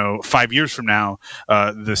 And 5 years from now,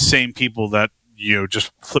 the same people that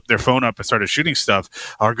just flipped their phone up and started shooting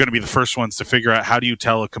stuff are going to be the first ones to figure out how do you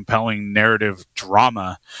tell a compelling narrative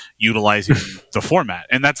drama utilizing the format.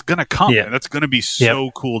 And that's going to come. And that's going to be so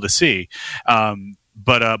cool to see.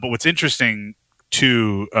 But what's interesting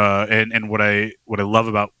too, and what I love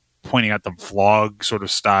about pointing out the vlog sort of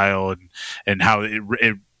style and how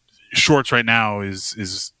it shorts right now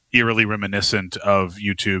is eerily reminiscent of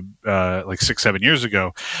YouTube, like 6-7 years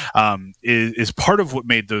ago, is part of what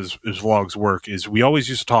made those vlogs work. Is we always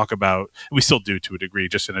used to talk about, we still do to a degree,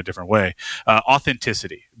 just in a different way,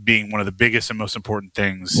 authenticity being one of the biggest and most important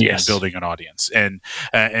things in building an audience. And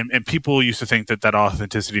people used to think that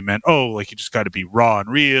authenticity meant, like, you just got to be raw and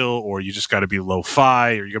real, or you just got to be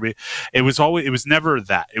lo-fi, or it was never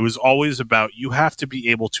that. It was always about, you have to be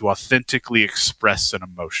able to authentically express an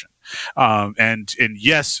emotion. And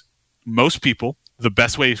yes, most people, the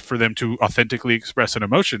best way for them to authentically express an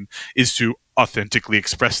emotion is to authentically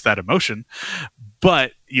express that emotion.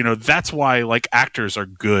 But, that's why like actors are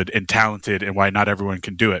good and talented, and why not everyone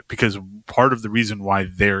can do it, because part of the reason why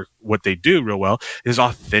what they do real well is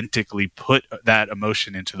authentically put that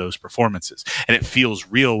emotion into those performances, and it feels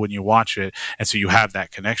real when you watch it. And so you have that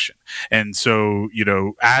connection. And so,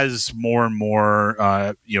 as more and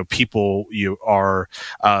more, people are,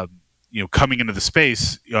 coming into the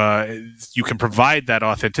space, you can provide that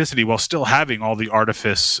authenticity while still having all the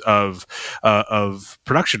artifice of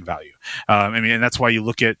production value. And that's why you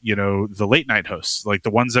look at, the late night hosts, like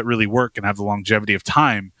the ones that really work and have the longevity of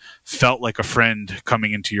time, felt like a friend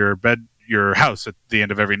coming into your house at the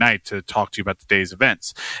end of every night to talk to you about the day's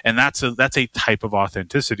events. And that's a type of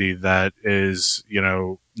authenticity that is,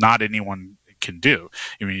 not anyone can do.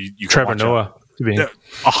 I mean, you Trevor Noah.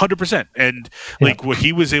 100%. And like what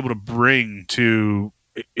he was able to bring to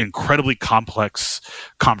incredibly complex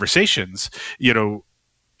conversations, you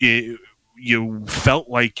felt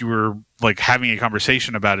like you were like having a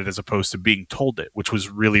conversation about it as opposed to being told it, which was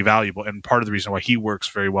really valuable, and part of the reason why he works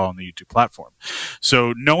very well on the YouTube platform.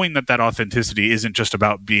 So knowing that authenticity isn't just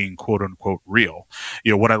about being quote unquote real,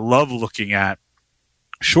 what I love looking at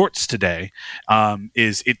shorts today,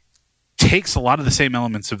 is it takes a lot of the same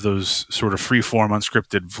elements of those sort of free-form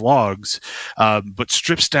unscripted vlogs, but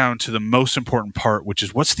strips down to the most important part, which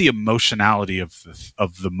is what's the emotionality of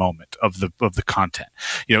the moment, of the content.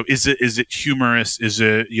 Is it humorous? Is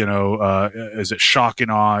it shock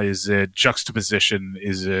and awe? Is it juxtaposition?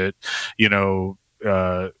 Is it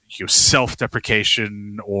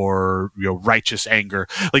self-deprecation, or righteous anger?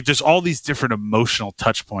 Like, there's all these different emotional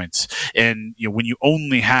touch points, and when you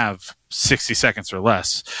only have 60 seconds or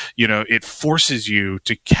less, it forces you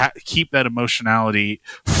to keep that emotionality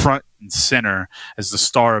front and center as the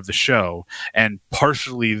star of the show. And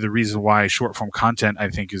partially the reason why short form content, I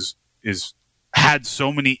think, is had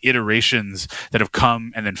so many iterations that have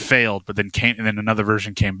come and then failed, but then another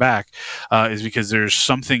version came back, is because there's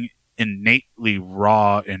something innately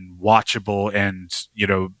raw and watchable and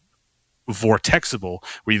vortexable,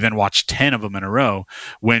 where you then watch 10 of them in a row,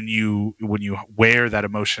 when you wear that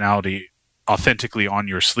emotionality authentically on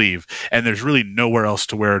your sleeve, and there's really nowhere else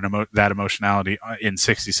to wear that emotionality in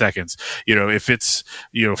 60 seconds. If it's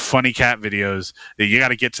funny cat videos, you got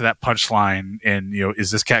to get to that punchline, and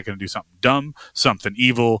is this cat going to do something dumb, something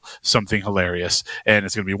evil, something hilarious? And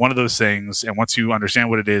it's going to be one of those things, and once you understand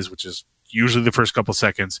what it is, which is usually the first couple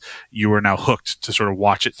seconds, you are now hooked to sort of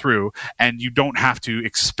watch it through, and you don't have to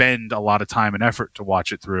expend a lot of time and effort to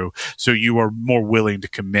watch it through. So you are more willing to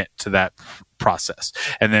commit to that process,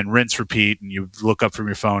 and then rinse, repeat, and you look up from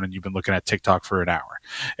your phone and you've been looking at TikTok for an hour.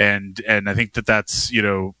 And I think that's,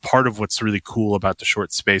 part of what's really cool about the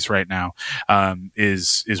short space right now,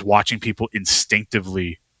 is watching people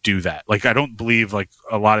instinctively do that. Like, I don't believe like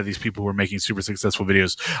a lot of these people who are making super successful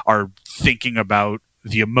videos are thinking about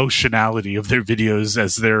the emotionality of their videos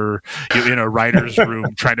as they're in a writer's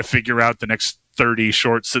room trying to figure out the next 30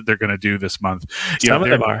 shorts that they're going to do this month. Some of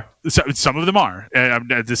them are. Some of them are. And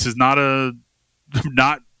this is not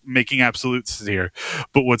making absolutes here,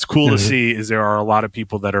 but what's cool to see is there are a lot of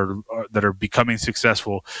people that are becoming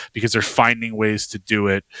successful because they're finding ways to do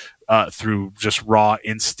it through just raw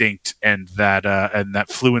instinct and that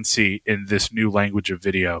fluency in this new language of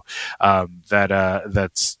video.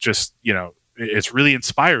 That's just, it's really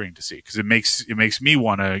inspiring to see, because it makes me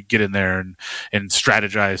want to get in there and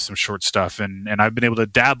strategize some short stuff. And I've been able to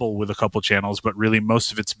dabble with a couple channels, but really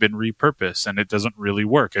most of it's been repurposed, and it doesn't really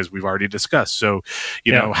work, as we've already discussed. So,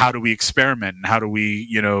 how do we experiment, and how do we,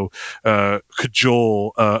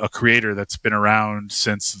 cajole a creator that's been around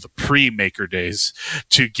since the pre-Maker days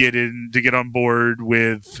to get on board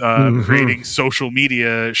with creating social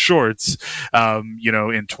media shorts,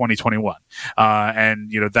 in 2021.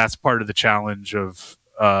 And that's part of the challenge of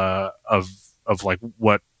like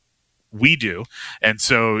what we do. And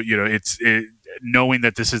so it's knowing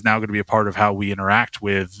that this is now going to be a part of how we interact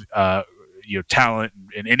with talent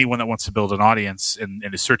and anyone that wants to build an audience and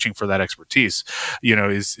is searching for that expertise.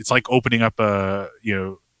 It's like opening up a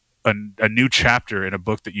new chapter in a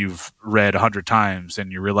book that you've read 100 times,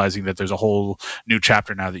 and you're realizing that there's a whole new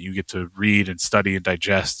chapter now that you get to read and study and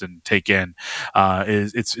digest and take in.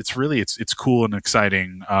 It's cool and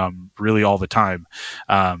exciting, really all the time.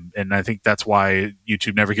 And I think that's why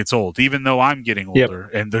YouTube never gets old, even though I'm getting older,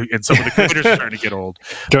 and some of the creators are starting to get old.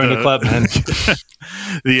 Join the club, man.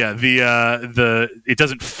 It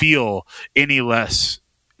doesn't feel any less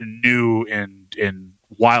new and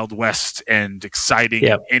Wild West and exciting,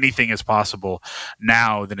 and anything is possible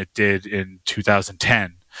now than it did in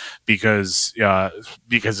 2010, because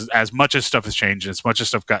as much as stuff has changed, as much as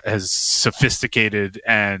stuff has sophisticated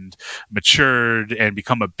and matured and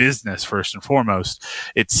become a business first and foremost,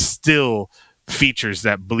 it still features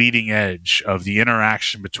that bleeding edge of the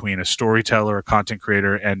interaction between a storyteller, a content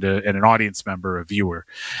creator, and an audience member, a viewer.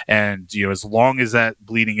 And as long as that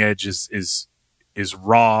bleeding edge is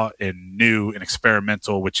raw and new and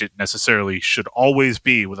experimental, which it necessarily should always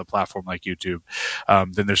be with a platform like YouTube,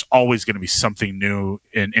 then there's always going to be something new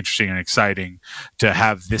and interesting and exciting to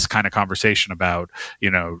have this kind of conversation about.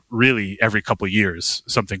 Really every couple of years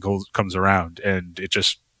something comes around, and it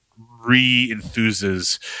just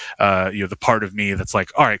re-enthuses the part of me that's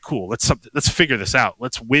like, all right, cool, let's figure this out,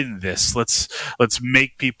 let's win this, let's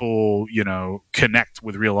make people connect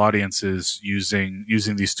with real audiences using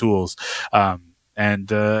these tools.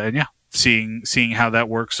 And yeah, seeing how that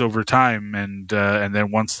works over time, and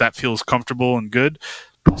then once that feels comfortable and good,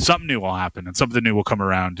 something new will happen, and something new will come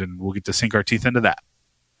around, and we'll get to sink our teeth into that.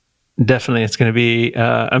 Definitely, it's going to be.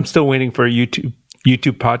 I'm still waiting for YouTube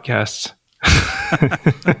podcasts,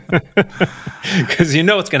 because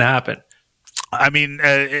it's going to happen. I mean,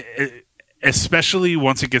 especially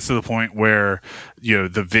once it gets to the point where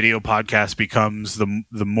the video podcast becomes the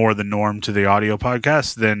more the norm to the audio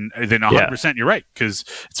podcast, then 100% you're right, because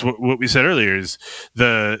it's what we said earlier is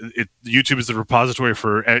YouTube is the repository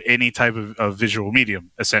for any type of visual medium,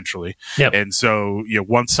 essentially. And so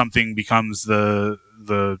once something becomes the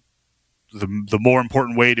more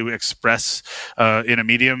important way to express in a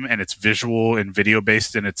medium, and it's visual and video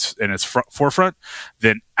based in its forefront,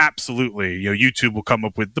 then absolutely, YouTube will come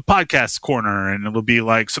up with the podcast corner, and it'll be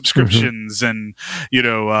like subscriptions, and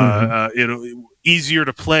it'll easier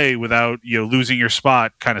to play without losing your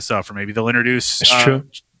spot kind of stuff, or maybe they'll introduce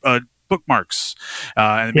bookmarks,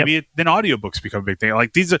 and maybe then audiobooks become a big thing.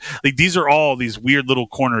 Like these are all these weird little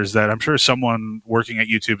corners that I'm sure someone working at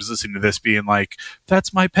YouTube is listening to this being like,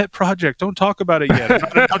 that's my pet project, don't talk about it yet, I'm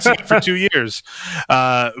not announcing it for 2 years.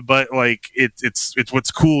 But like it's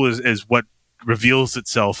what's cool is what reveals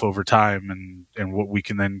itself over time, and what we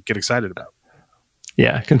can then get excited about.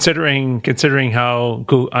 Yeah, considering how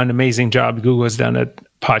an amazing job Google has done at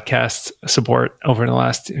podcast support over the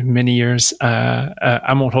last many years,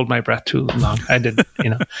 I won't hold my breath too long. I did,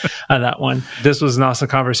 that one. This was an awesome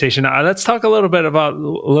conversation. Let's talk a little bit about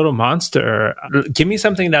Little Monster. Give me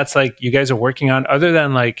something that's like you guys are working on, other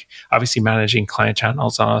than like obviously managing client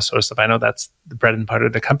channels and all that sort of stuff. I know that's the bread and butter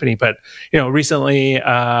of the company, but recently,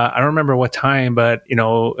 I don't remember what time, but you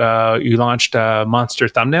launched Monster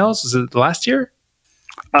Thumbnails. Was it last year?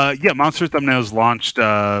 Yeah, Monster Thumbnails launched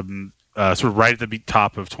sort of right at the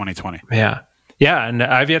top of 2020. Yeah, and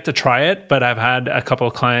I've yet to try it, but I've had a couple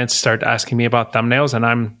of clients start asking me about thumbnails, and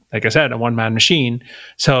I'm, like I said, a one-man machine,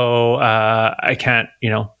 so I can't,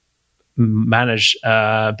 manage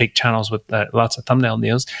big channels with lots of thumbnail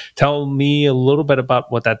news. Tell me a little bit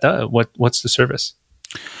about what that does. What's the service?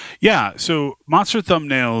 Yeah, so Monster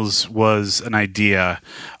Thumbnails was an idea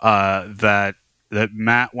that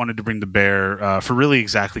Matt wanted to bring to bear for really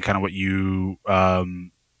exactly kind of what you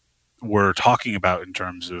were talking about, in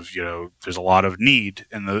terms of there's a lot of need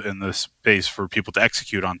in the space for people to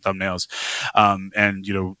execute on thumbnails, and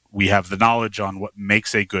we have the knowledge on what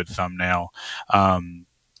makes a good thumbnail.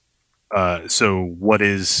 So what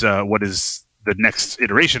is the next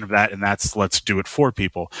iteration of that? And that's, let's do it for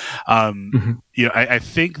people. I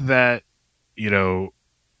think that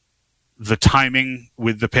the timing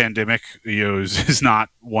with the pandemic, is not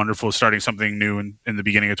wonderful. Starting something new in the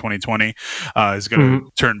beginning of 2020 is going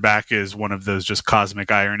to turn back as one of those just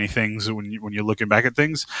cosmic irony things when you're looking back at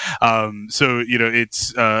things. So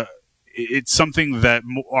it's something that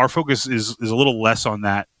our focus is a little less on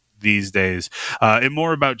that these days, and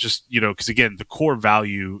more about just because again, the core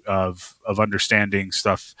value of understanding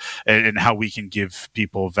stuff and how we can give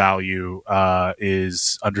people value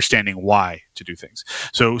is understanding why to do things.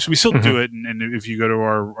 So we still do it, and if you go to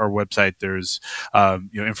our website, there's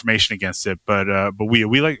information against it. But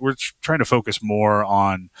we're trying to focus more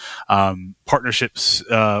on partnerships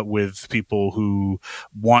with people who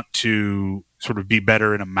want to sort of be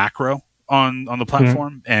better in a macro on the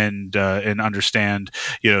platform, and understand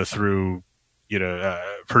through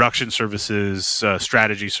production services,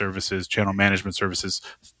 strategy services, channel management services,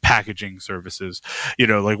 packaging services,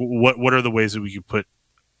 like what are the ways that we can put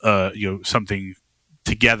something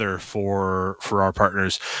together for our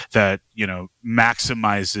partners that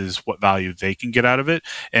maximizes what value they can get out of it,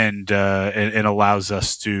 and allows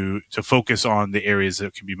us to focus on the areas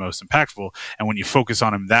that can be most impactful. And when you focus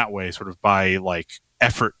on them that way, sort of by like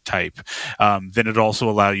effort type, then it also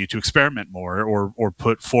allow you to experiment more, or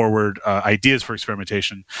put forward ideas for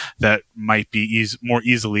experimentation that might be more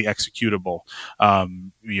easily executable,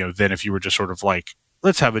 than if you were just sort of like,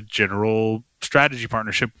 let's have a general strategy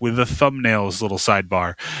partnership with a thumbnails little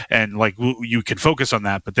sidebar, and like you can focus on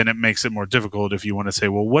that. But then it makes it more difficult if you want to say,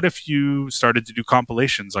 well, what if you started to do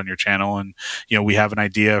compilations on your channel, and we have an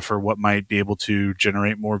idea for what might be able to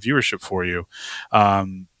generate more viewership for you.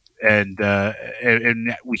 And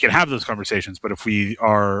we can have those conversations. But if we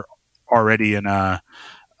are already in a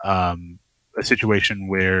situation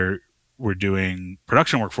where we're doing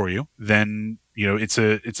production work for you, then it's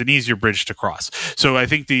an easier bridge to cross. So I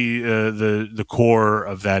think the core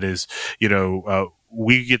of that is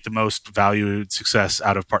we get the most valued success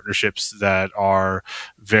out of partnerships that are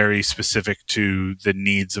very specific to the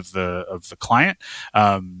needs of the client,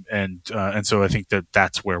 and so I think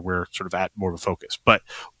that's where we're sort of at more of a focus. But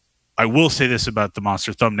I will say this about the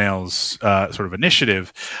Monster Thumbnails sort of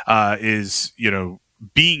initiative, is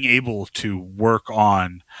being able to work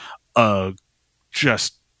on a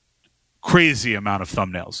just crazy amount of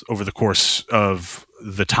thumbnails over the course of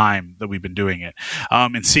the time that we've been doing it,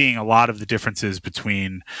 and seeing a lot of the differences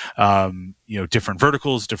between different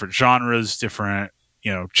verticals, different genres, different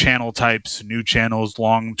channel types, new channels,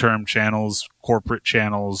 long-term channels, corporate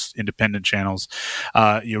channels, independent channels,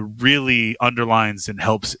 really underlines and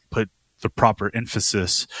helps put the proper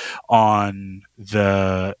emphasis on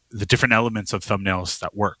the different elements of thumbnails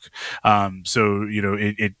that work. So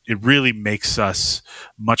it really makes us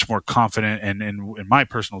much more confident, and in my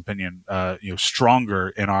personal opinion, stronger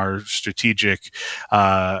in our strategic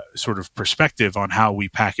sort of perspective on how we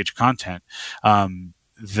package content,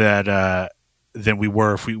 than we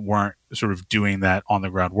were if we weren't sort of doing that on the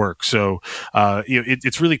ground work. So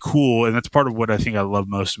it's really cool, and that's part of what I think I love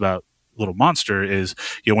most about Little Monster is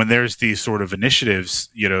when there's these sort of initiatives,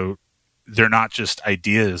 they're not just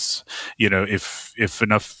ideas. If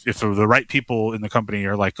the right people in the company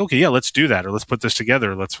are like, okay, yeah, let's do that, or let's put this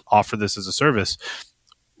together, let's offer this as a service,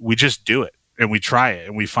 we just do it. And we try it,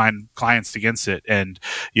 and we find clients against it, and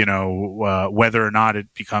whether or not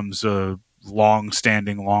it becomes a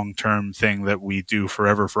long-standing, long-term thing that we do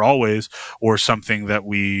forever for always, or something that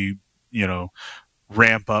we,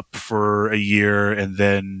 ramp up for a year and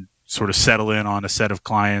then sort of settle in on a set of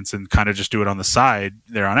clients and kind of just do it on the side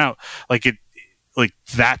there on out. Like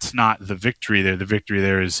that's not the victory there. The victory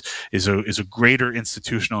there is a greater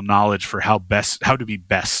institutional knowledge for how to be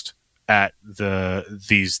best at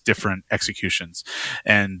these different executions,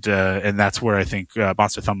 and that's where I think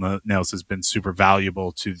Monster Thumbnails has been super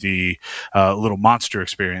valuable to the Little Monster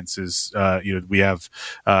experiences. We have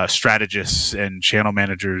strategists and channel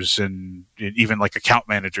managers and even like account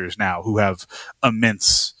managers now who have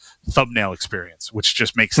immense thumbnail experience, which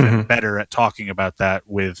just makes them better at talking about that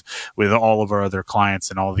with all of our other clients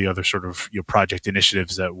and all the other sort of project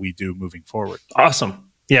initiatives that we do moving forward. Awesome.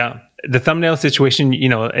 Yeah. The thumbnail situation,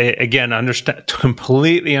 again,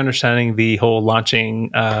 completely understanding the whole launching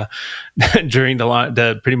during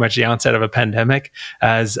the pretty much the onset of a pandemic,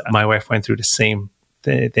 as my wife went through the same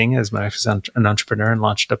thing, as my wife is an entrepreneur and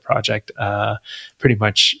launched a project pretty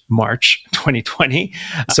much March 2020.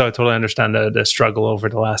 So I totally understand the struggle over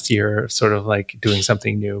the last year of sort of like doing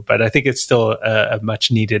something new. But I think it's still a much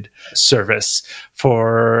needed service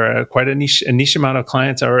for quite a niche amount of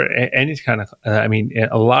clients, or any kind of,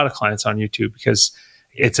 a lot of clients on YouTube, because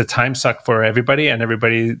it's a time suck for everybody, and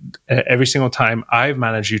every single time I've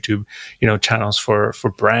managed YouTube, channels for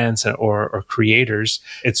brands or creators,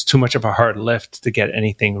 it's too much of a hard lift to get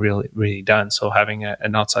anything really, really done. So having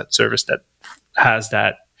an outside service that has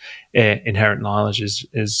that inherent knowledge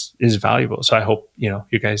is valuable. So I hope,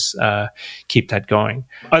 you guys keep that going.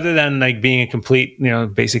 Other than like being a complete,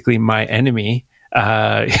 basically my enemy,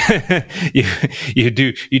 you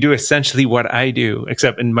do essentially what I do,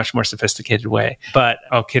 except in a much more sophisticated way. But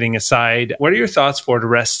all kidding aside, what are your thoughts for the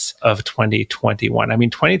rest of 2021? I mean,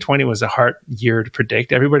 2020 was a hard year to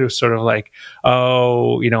predict. Everybody was sort of like,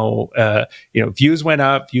 views went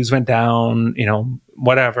up, views went down,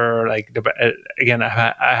 whatever. Like again, I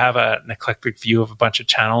have an eclectic view of a bunch of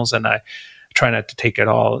channels, and I try not to take it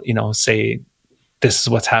all, say this is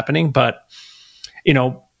what's happening, but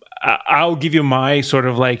I'll give you my sort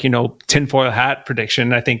of like, tinfoil hat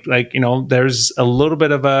prediction. I think there's a little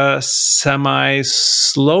bit of a semi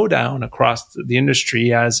slowdown across the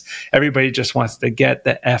industry as everybody just wants to get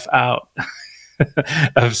the F out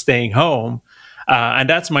of staying home. And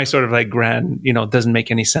that's my sort of like grand, doesn't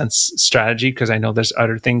make any sense strategy, because I know there's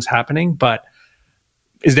other things happening. But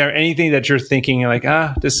is there anything that you're thinking like,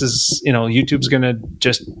 this is, YouTube's going to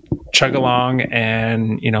just chug along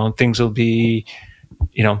and, things will be,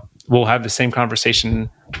 we'll have the same conversation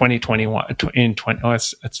 2021 it's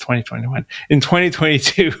 2021 in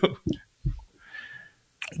 2022.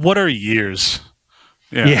 What are years?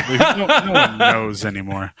 Yeah. No one knows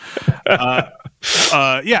anymore. I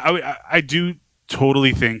do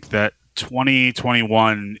totally think that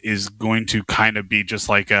 2021 is going to kind of be just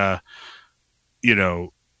like a,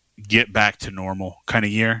 get back to normal kind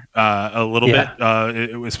of year, a little bit,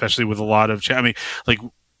 especially with a lot of,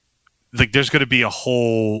 like there's going to be a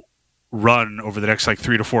whole run over the next like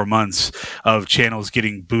 3 to 4 months of channels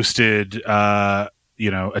getting boosted,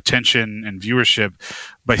 attention and viewership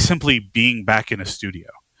by simply being back in a studio.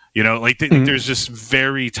 There's just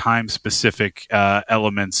very time specific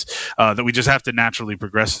elements that we just have to naturally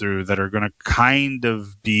progress through that are going to kind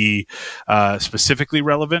of be specifically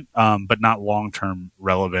relevant, but not long term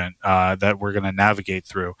relevant, that we're going to navigate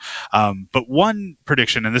through. But one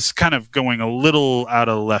prediction, and this is kind of going a little out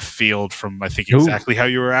of left field from I think exactly how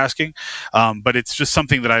you were asking, but it's just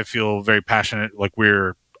something that I feel very passionate, like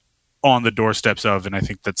we're on the doorsteps of, and I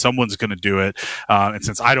think that someone's going to do it. And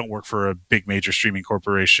since I don't work for a big major streaming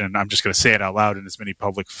corporation, I'm just going to say it out loud in as many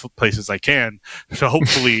public places as I can to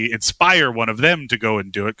hopefully inspire one of them to go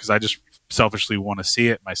and do it, because I just selfishly want to see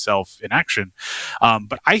it myself in action.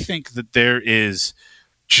 But I think that there is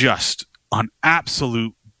just an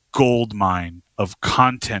absolute gold mine of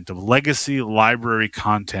content, of legacy library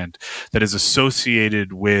content that is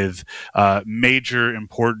associated with major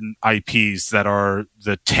important IPs that are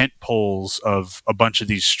the tent poles of a bunch of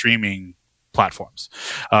these streaming platforms.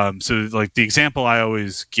 So like the example I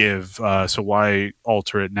always give, so why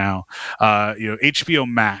alter it now? HBO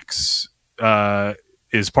Max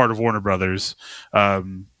is part of Warner Brothers.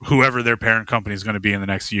 Whoever their parent company is going to be in the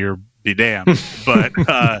next year, be damned. But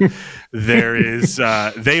there is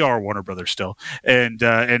they are Warner Brothers still, and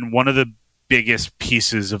one of the biggest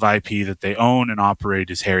pieces of IP that they own and operate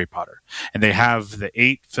is Harry Potter. And they have the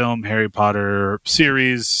 8-film Harry Potter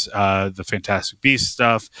series, the Fantastic Beasts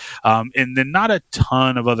stuff, and then not a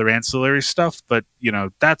ton of other ancillary stuff, but,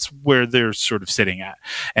 that's where they're sort of sitting at.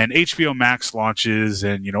 And HBO Max launches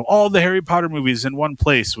and, all the Harry Potter movies in one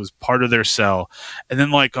place was part of their sell. And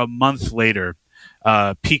then like a month later,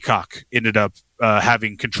 Peacock ended up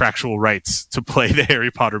having contractual rights to play the Harry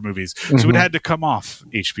Potter movies. Mm-hmm. So it had to come off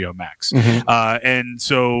HBO Max. Mm-hmm. And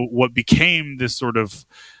so what became this sort of,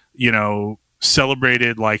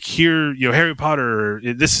 celebrated like here, Harry Potter,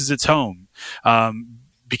 this is its home,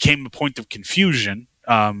 became a point of confusion,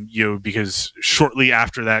 because shortly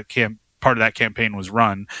after that part of that campaign was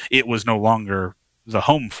run, it was no longer the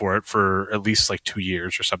home for it for at least like 2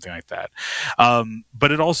 years or something like that.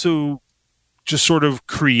 But it also just sort of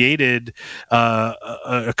created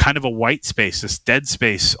a kind of a white space, this dead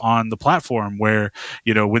space on the platform where,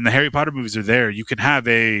 when the Harry Potter movies are there, you can have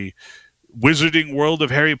a Wizarding World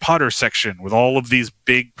of Harry Potter section with all of these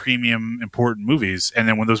big premium important movies. And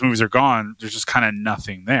then when those movies are gone, there's just kind of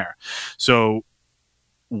nothing there. So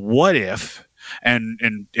what if, and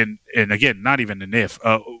again, not even an if,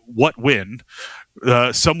 what when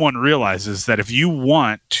someone realizes that if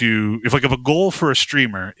a goal for a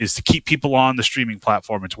streamer is to keep people on the streaming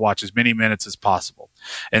platform and to watch as many minutes as possible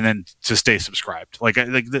and then to stay subscribed,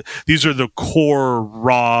 these are the core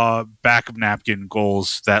raw back of napkin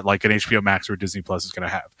goals that like an HBO Max or Disney Plus is going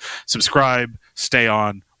to have. Subscribe, stay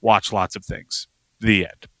on, watch lots of things. The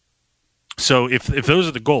end. So if those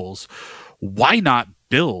are the goals, why not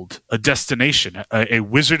build a destination, a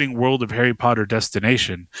Wizarding World of Harry Potter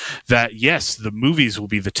destination that, yes, the movies will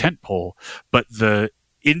be the tentpole, but the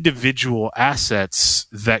individual assets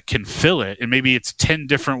that can fill it, and maybe it's 10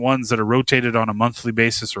 different ones that are rotated on a monthly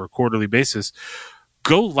basis or a quarterly basis,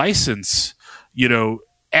 go license,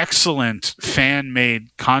 excellent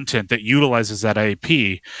fan-made content that utilizes that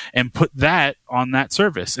IP and put that on that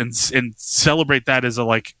service and celebrate that as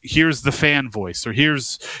here's the fan voice, or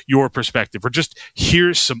here's your perspective, or just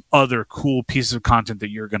here's some other cool pieces of content that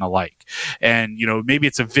you're going to like. And, maybe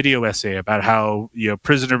it's a video essay about how,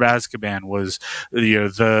 Prisoner of Azkaban was,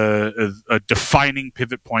 a defining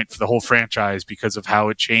pivot point for the whole franchise because of how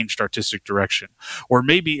it changed artistic direction. Or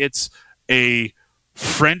maybe it's a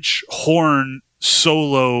French horn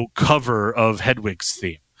solo cover of Hedwig's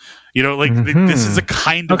theme. This is a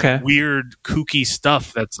kind of weird, kooky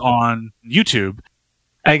stuff that's on YouTube.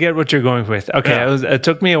 I get what you're going with. Okay, yeah. It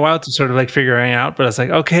took me a while to sort of figuring out, but I was like,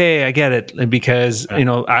 okay, I get it, because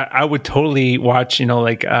I would totally watch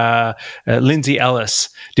Lindsay Ellis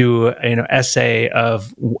do essay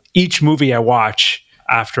of each movie I watch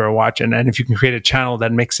after I watch, and if you can create a channel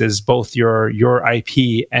that mixes both your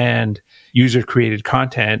IP and user created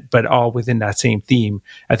content, but all within that same theme,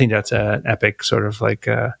 I think that's an epic sort of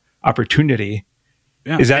opportunity.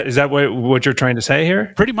 Yeah. Is that what you're trying to say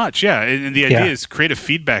here? Pretty much, yeah. And the idea is create a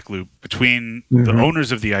feedback loop between the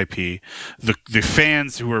owners of the IP, the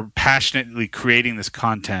fans who are passionately creating this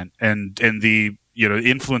content, and the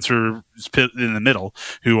influencers in the middle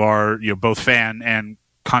who are both fan and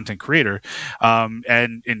content creator,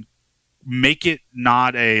 and make it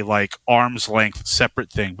not a arm's length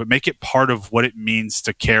separate thing, but make it part of what it means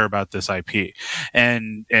to care about this IP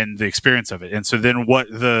and the experience of it. And so then what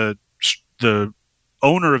the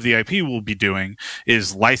owner of the IP will be doing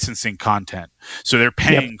is licensing content. So they're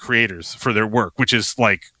paying creators for their work, which is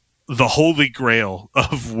the holy grail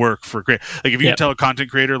of work for creators. If you can tell a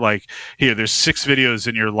content creator, here, there's 6 videos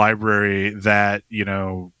in your library that,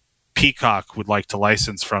 Peacock would like to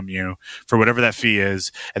license from you for whatever that fee is,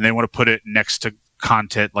 and they want to put it next to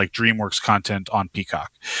content like DreamWorks content on Peacock.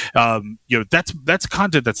 That's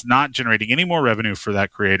content that's not generating any more revenue for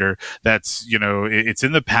that creator. That's, it's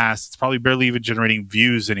in the past. It's probably barely even generating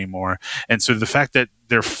views anymore. And so the fact that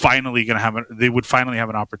they're finally going to they would finally have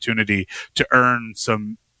an opportunity to earn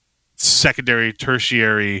some secondary,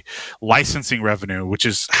 tertiary licensing revenue, which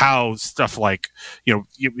is how stuff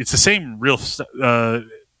it's the same real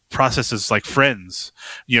processes like Friends,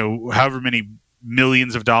 however many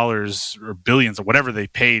millions of dollars or billions or whatever they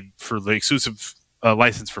paid for the exclusive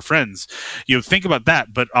license for Friends. Think about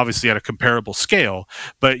that, but obviously at a comparable scale.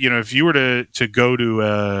 But if you were to go to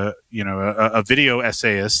a video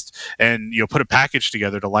essayist and put a package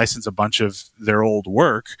together to license a bunch of their old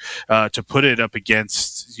work to put it up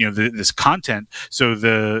against this content, so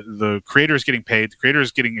the creator is getting paid, the creator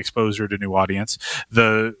is getting exposure to new audience,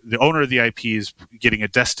 the owner of the IP is getting a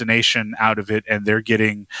destination out of it, and they're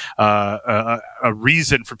getting a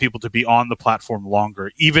reason for people to be on the platform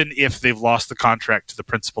longer, even if they've lost the contract soundtrack to the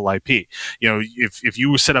principal IP. If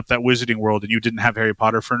you set up that Wizarding World and you didn't have Harry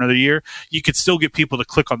Potter for another year, you could still get people to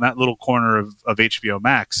click on that little corner of HBO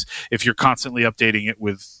Max if you're constantly updating it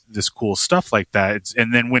with this cool stuff like that.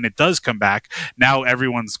 And then when it does come back, now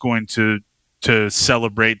everyone's going to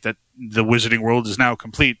celebrate that the Wizarding World is now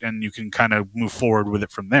complete, and you can kind of move forward with it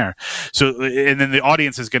from there. So, and then the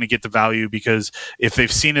audience is going to get the value, because if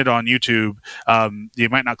they've seen it on YouTube, you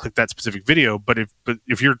might not click that specific video, but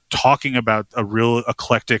if you're talking about a real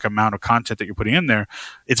eclectic amount of content that you're putting in there,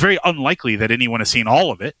 it's very unlikely that anyone has seen all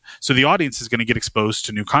of it. So the audience is going to get exposed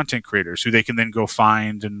to new content creators who they can then go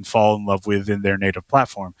find and fall in love with in their native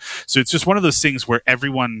platform. So it's just one of those things where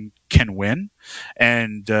everyone can win.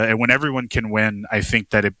 And when everyone can win, I think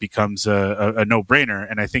that it becomes a no-brainer.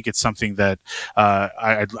 And I think it's something that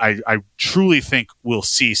I truly think we'll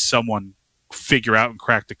see someone figure out and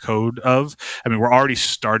crack the code of. I mean, we're already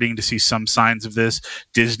starting to see some signs of this.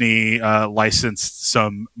 Disney licensed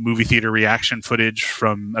some movie theater reaction footage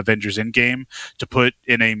from Avengers Endgame to put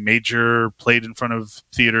in a major played in front of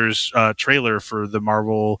theaters trailer for the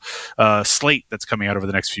Marvel slate that's coming out over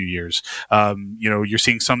the next few years. You're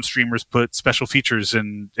seeing some streamers put special features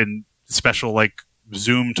in special like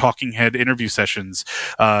Zoom talking head interview sessions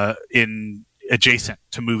in adjacent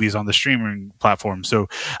to movies on the streaming platform. So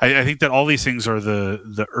I think that all these things are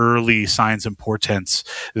the early signs and portents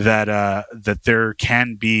that there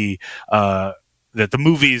can be that the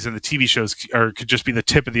movies and the TV shows could just be the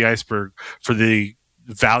tip of the iceberg for the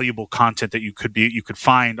valuable content that you could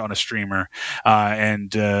find on a streamer,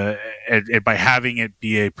 and by having it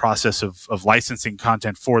be a process of licensing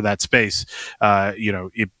content for that space,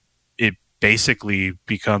 it basically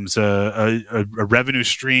becomes a revenue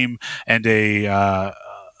stream and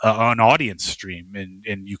an audience stream,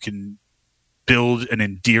 and you can build an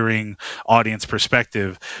endearing audience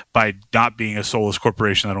perspective by not being a soulless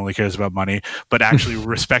corporation that only cares about money, but actually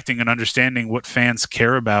respecting and understanding what fans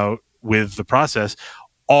care about with the process,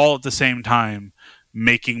 all at the same time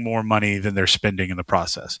making more money than they're spending in the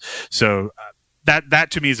process. So that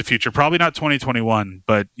to me is the future. Probably not 2021,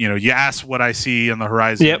 but you ask what I see on the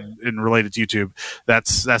horizon in related to YouTube.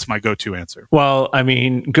 That's my go-to answer. Well, I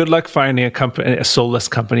mean, good luck finding a soulless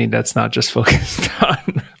company that's not just focused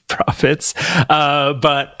on profits.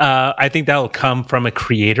 But I think that'll come from a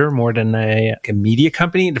creator more than a media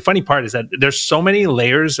company. The funny part is that there's so many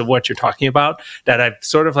layers of what you're talking about that I've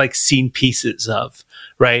sort of like seen pieces of.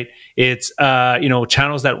 Right? It's,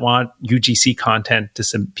 channels that want UGC content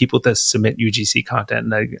people to submit UGC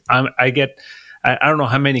content. And I don't know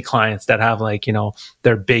how many clients that have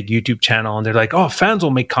their big YouTube channel and they're like, oh, fans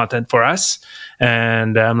will make content for us.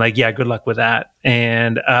 And I'm like, yeah, good luck with that.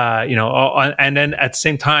 And, and then at the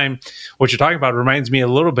same time, what you're talking about reminds me a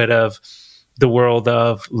little bit of the world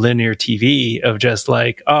of linear TV, of just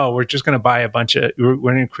like, oh, we're just going to buy we're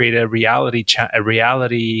going to create a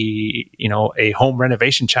home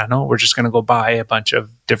renovation channel. We're just going to go buy a bunch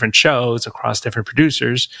of different shows across different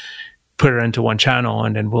producers, put it into one channel,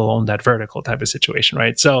 and then we'll own that vertical type of situation,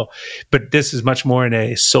 right? So, but this is much more in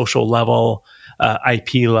a social level,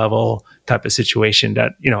 IP level type of situation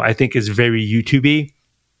that, I think is very YouTube-y.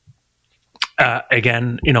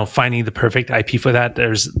 Again, finding the perfect IP for that,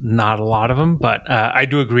 there's not a lot of them, but I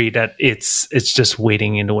do agree that it's just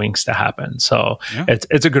waiting in the wings to happen. So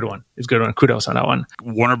it's a good one. It's a good one. Kudos on that one.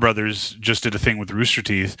 Warner Brothers just did a thing with Rooster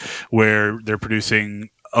Teeth where they're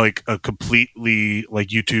producing like a completely like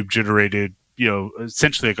YouTube generated,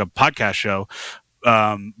 essentially like a podcast show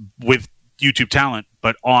with YouTube talent,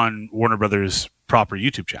 but on Warner Brothers proper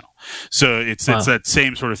YouTube channel. So it's that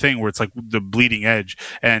same sort of thing where it's like the bleeding edge,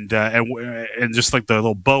 and just like the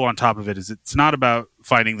little bow on top of it is, it's not about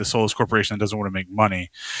finding the soulless corporation that doesn't want to make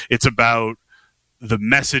money. It's about the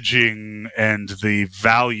messaging and the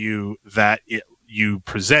value that you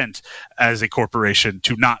present as a corporation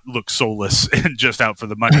to not look soulless and just out for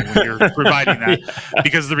the money when you're providing that. Yeah.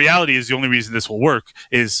 Because the reality is the only reason this will work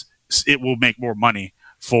is it will make more money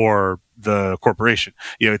for the corporation.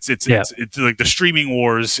 It's like the streaming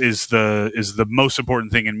wars is the most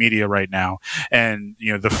important thing in media right now. And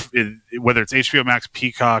whether it's HBO Max,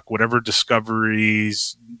 Peacock, whatever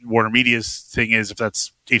Discovery's, Warner Media's thing is, if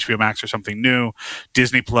that's HBO Max or something new,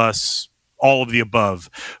 Disney Plus, all of the above,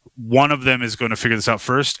 one of them is going to figure this out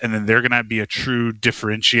first, and then they're going to be a true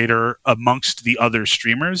differentiator amongst the other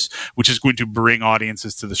streamers, which is going to bring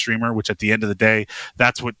audiences to the streamer, which at the end of the day,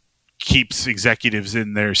 that's what keeps executives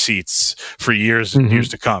in their seats for years and years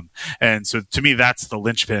to come. And so to me, that's the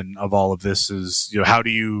linchpin of all of this is, how do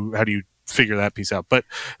you figure that piece out? But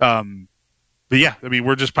but yeah, I mean,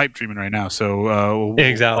 we're just pipe dreaming right now. So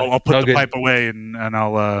Exactly. I'll put the pipe away and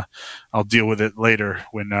I'll deal with it later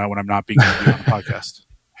when I'm not being interviewed on the podcast.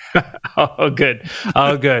 Oh, good.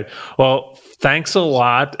 Oh, good. Well, thanks a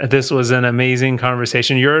lot. This was an amazing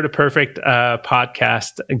conversation. You're the perfect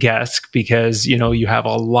podcast guest because, you have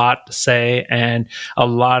a lot to say and a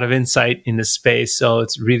lot of insight in the space. So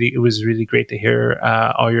it was really great to hear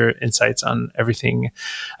all your insights on everything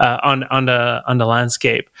on the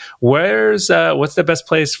landscape. What's the best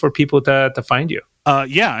place for people to find you?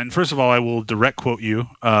 And first of all, I will direct quote you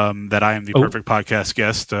that I am the perfect podcast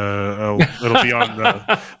guest. It'll be on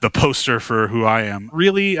the poster for who I am.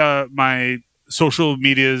 Really, my social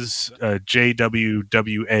medias, JWWALLE,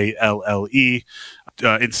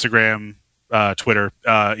 Instagram, Twitter.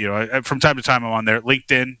 From time to time I'm on there.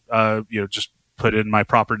 LinkedIn, just put in my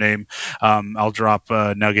proper name. I'll drop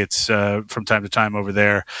nuggets from time to time over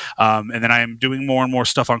there. And then I am doing more and more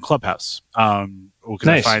stuff on Clubhouse. Because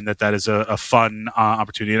nice. I find that is a fun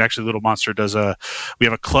opportunity. And actually, Little Monster we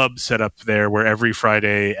have a club set up there where every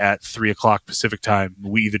Friday at 3:00 Pacific time,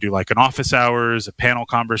 we either do like an office hours, a panel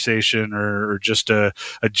conversation, or just a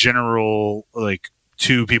general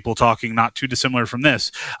two people talking, not too dissimilar from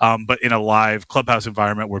this, but in a live Clubhouse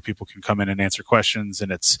environment where people can come in and answer questions,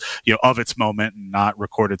 and it's of its moment and not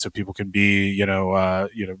recorded, so people can be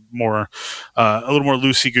more a little more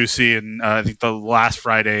loosey goosey. And I think the last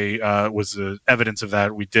Friday was the evidence of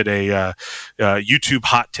that. We did a YouTube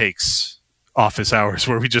hot takes office hours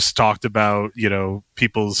where we just talked about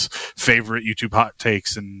people's favorite YouTube hot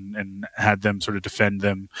takes and had them sort of defend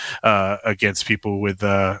them against people with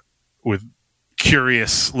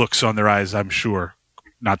curious looks on their eyes, I'm sure.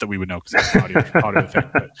 Not that we would know because it's an audio thing.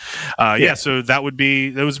 But, so those would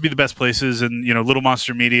be the best places. And, Little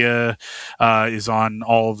Monster Media is on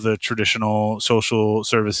all of the traditional social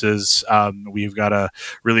services. We've got a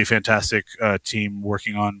really fantastic team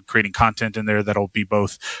working on creating content in there that'll be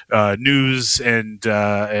both news and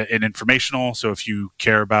informational. So if you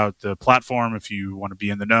care about the platform, if you want to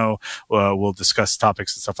be in the know, we'll discuss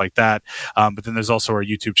topics and stuff like that. But then there's also our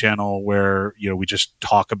YouTube channel where, we just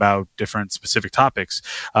talk about different specific topics.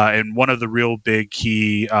 And one of the real big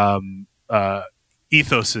key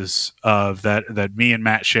ethoses of that me and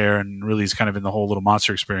Matt share, and really is kind of in the whole Little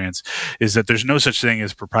Monster experience, is that there's no such thing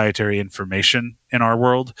as proprietary information in our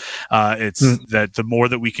world. It's that the more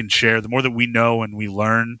that we can share, the more that we know and we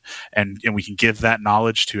learn, and we can give that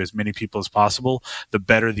knowledge to as many people as possible, the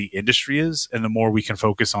better the industry is, and the more we can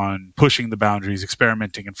focus on pushing the boundaries,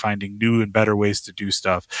 experimenting, and finding new and better ways to do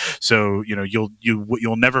stuff. So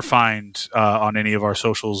you'll never find on any of our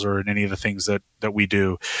socials or in any of the things that we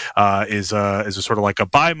do is a sort of like a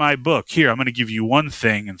buy my book. Here, I'm going to give you one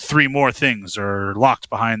thing and 3 more things are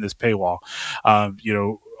locked behind this paywall.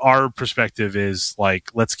 Our perspective is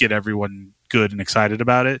let's get everyone good and excited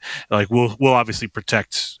about it. We'll obviously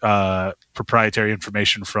protect proprietary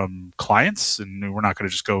information from clients, and we're not going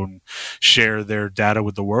to just go and share their data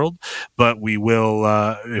with the world. But we will,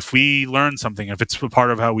 if we learn something, if it's a part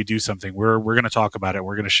of how we do something, we're going to talk about it.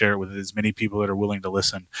 We're going to share it with as many people that are willing to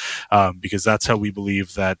listen, because that's how we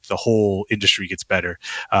believe that the whole industry gets better.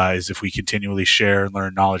 Is if we continually share and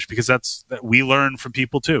learn knowledge, because we learn from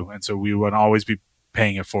people too, and so we want to always be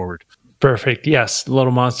paying it forward. Perfect. Yes,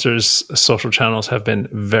 Little Monster's social channels have been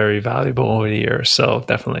very valuable over the years. So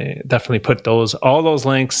definitely put all those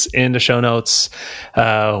links in the show notes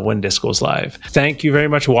when this goes live. Thank you very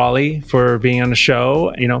much, Wally, for being on the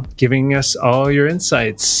show. Giving us all your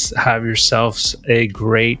insights. Have yourselves a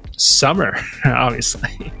great summer.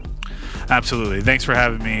 Obviously. Absolutely. Thanks for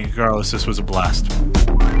having me, Carlos. This was a blast.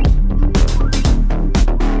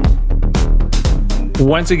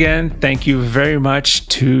 Once again, thank you very much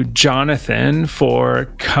to Jonathan for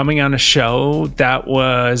coming on the show. That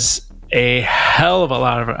was a hell of a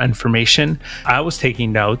lot of information. I was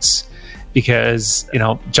taking notes because,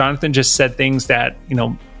 Jonathan just said things that,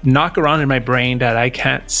 knock around in my brain that I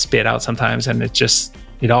can't spit out sometimes. And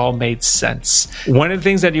it all made sense. One of the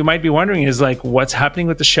things that you might be wondering is what's happening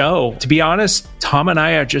with the show? To be honest, Tom and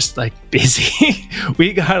I are just busy.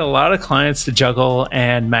 We got a lot of clients to juggle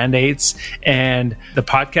and mandates, and the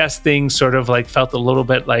podcast thing sort of felt a little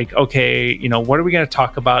bit okay, what are we going to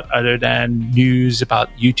talk about other than news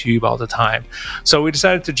about YouTube all the time? So we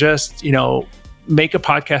decided to just, make a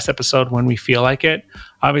podcast episode when we feel like it.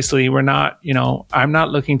 Obviously, we're not, I'm not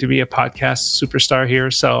looking to be a podcast superstar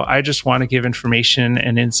here. So I just want to give information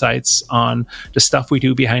and insights on the stuff we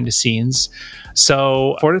do behind the scenes.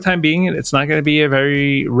 So for the time being, it's not going to be a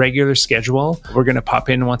very regular schedule. We're going to pop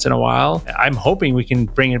in once in a while. I'm hoping we can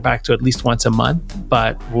bring it back to at least once a month,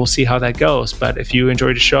 but we'll see how that goes. But if you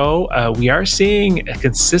enjoyed the show, we are seeing a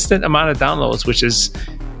consistent amount of downloads, which is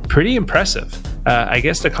pretty impressive. I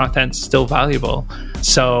guess the content's still valuable.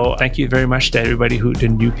 So thank you very much to everybody the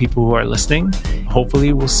new people who are listening.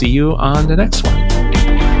 Hopefully we'll see you on the next one.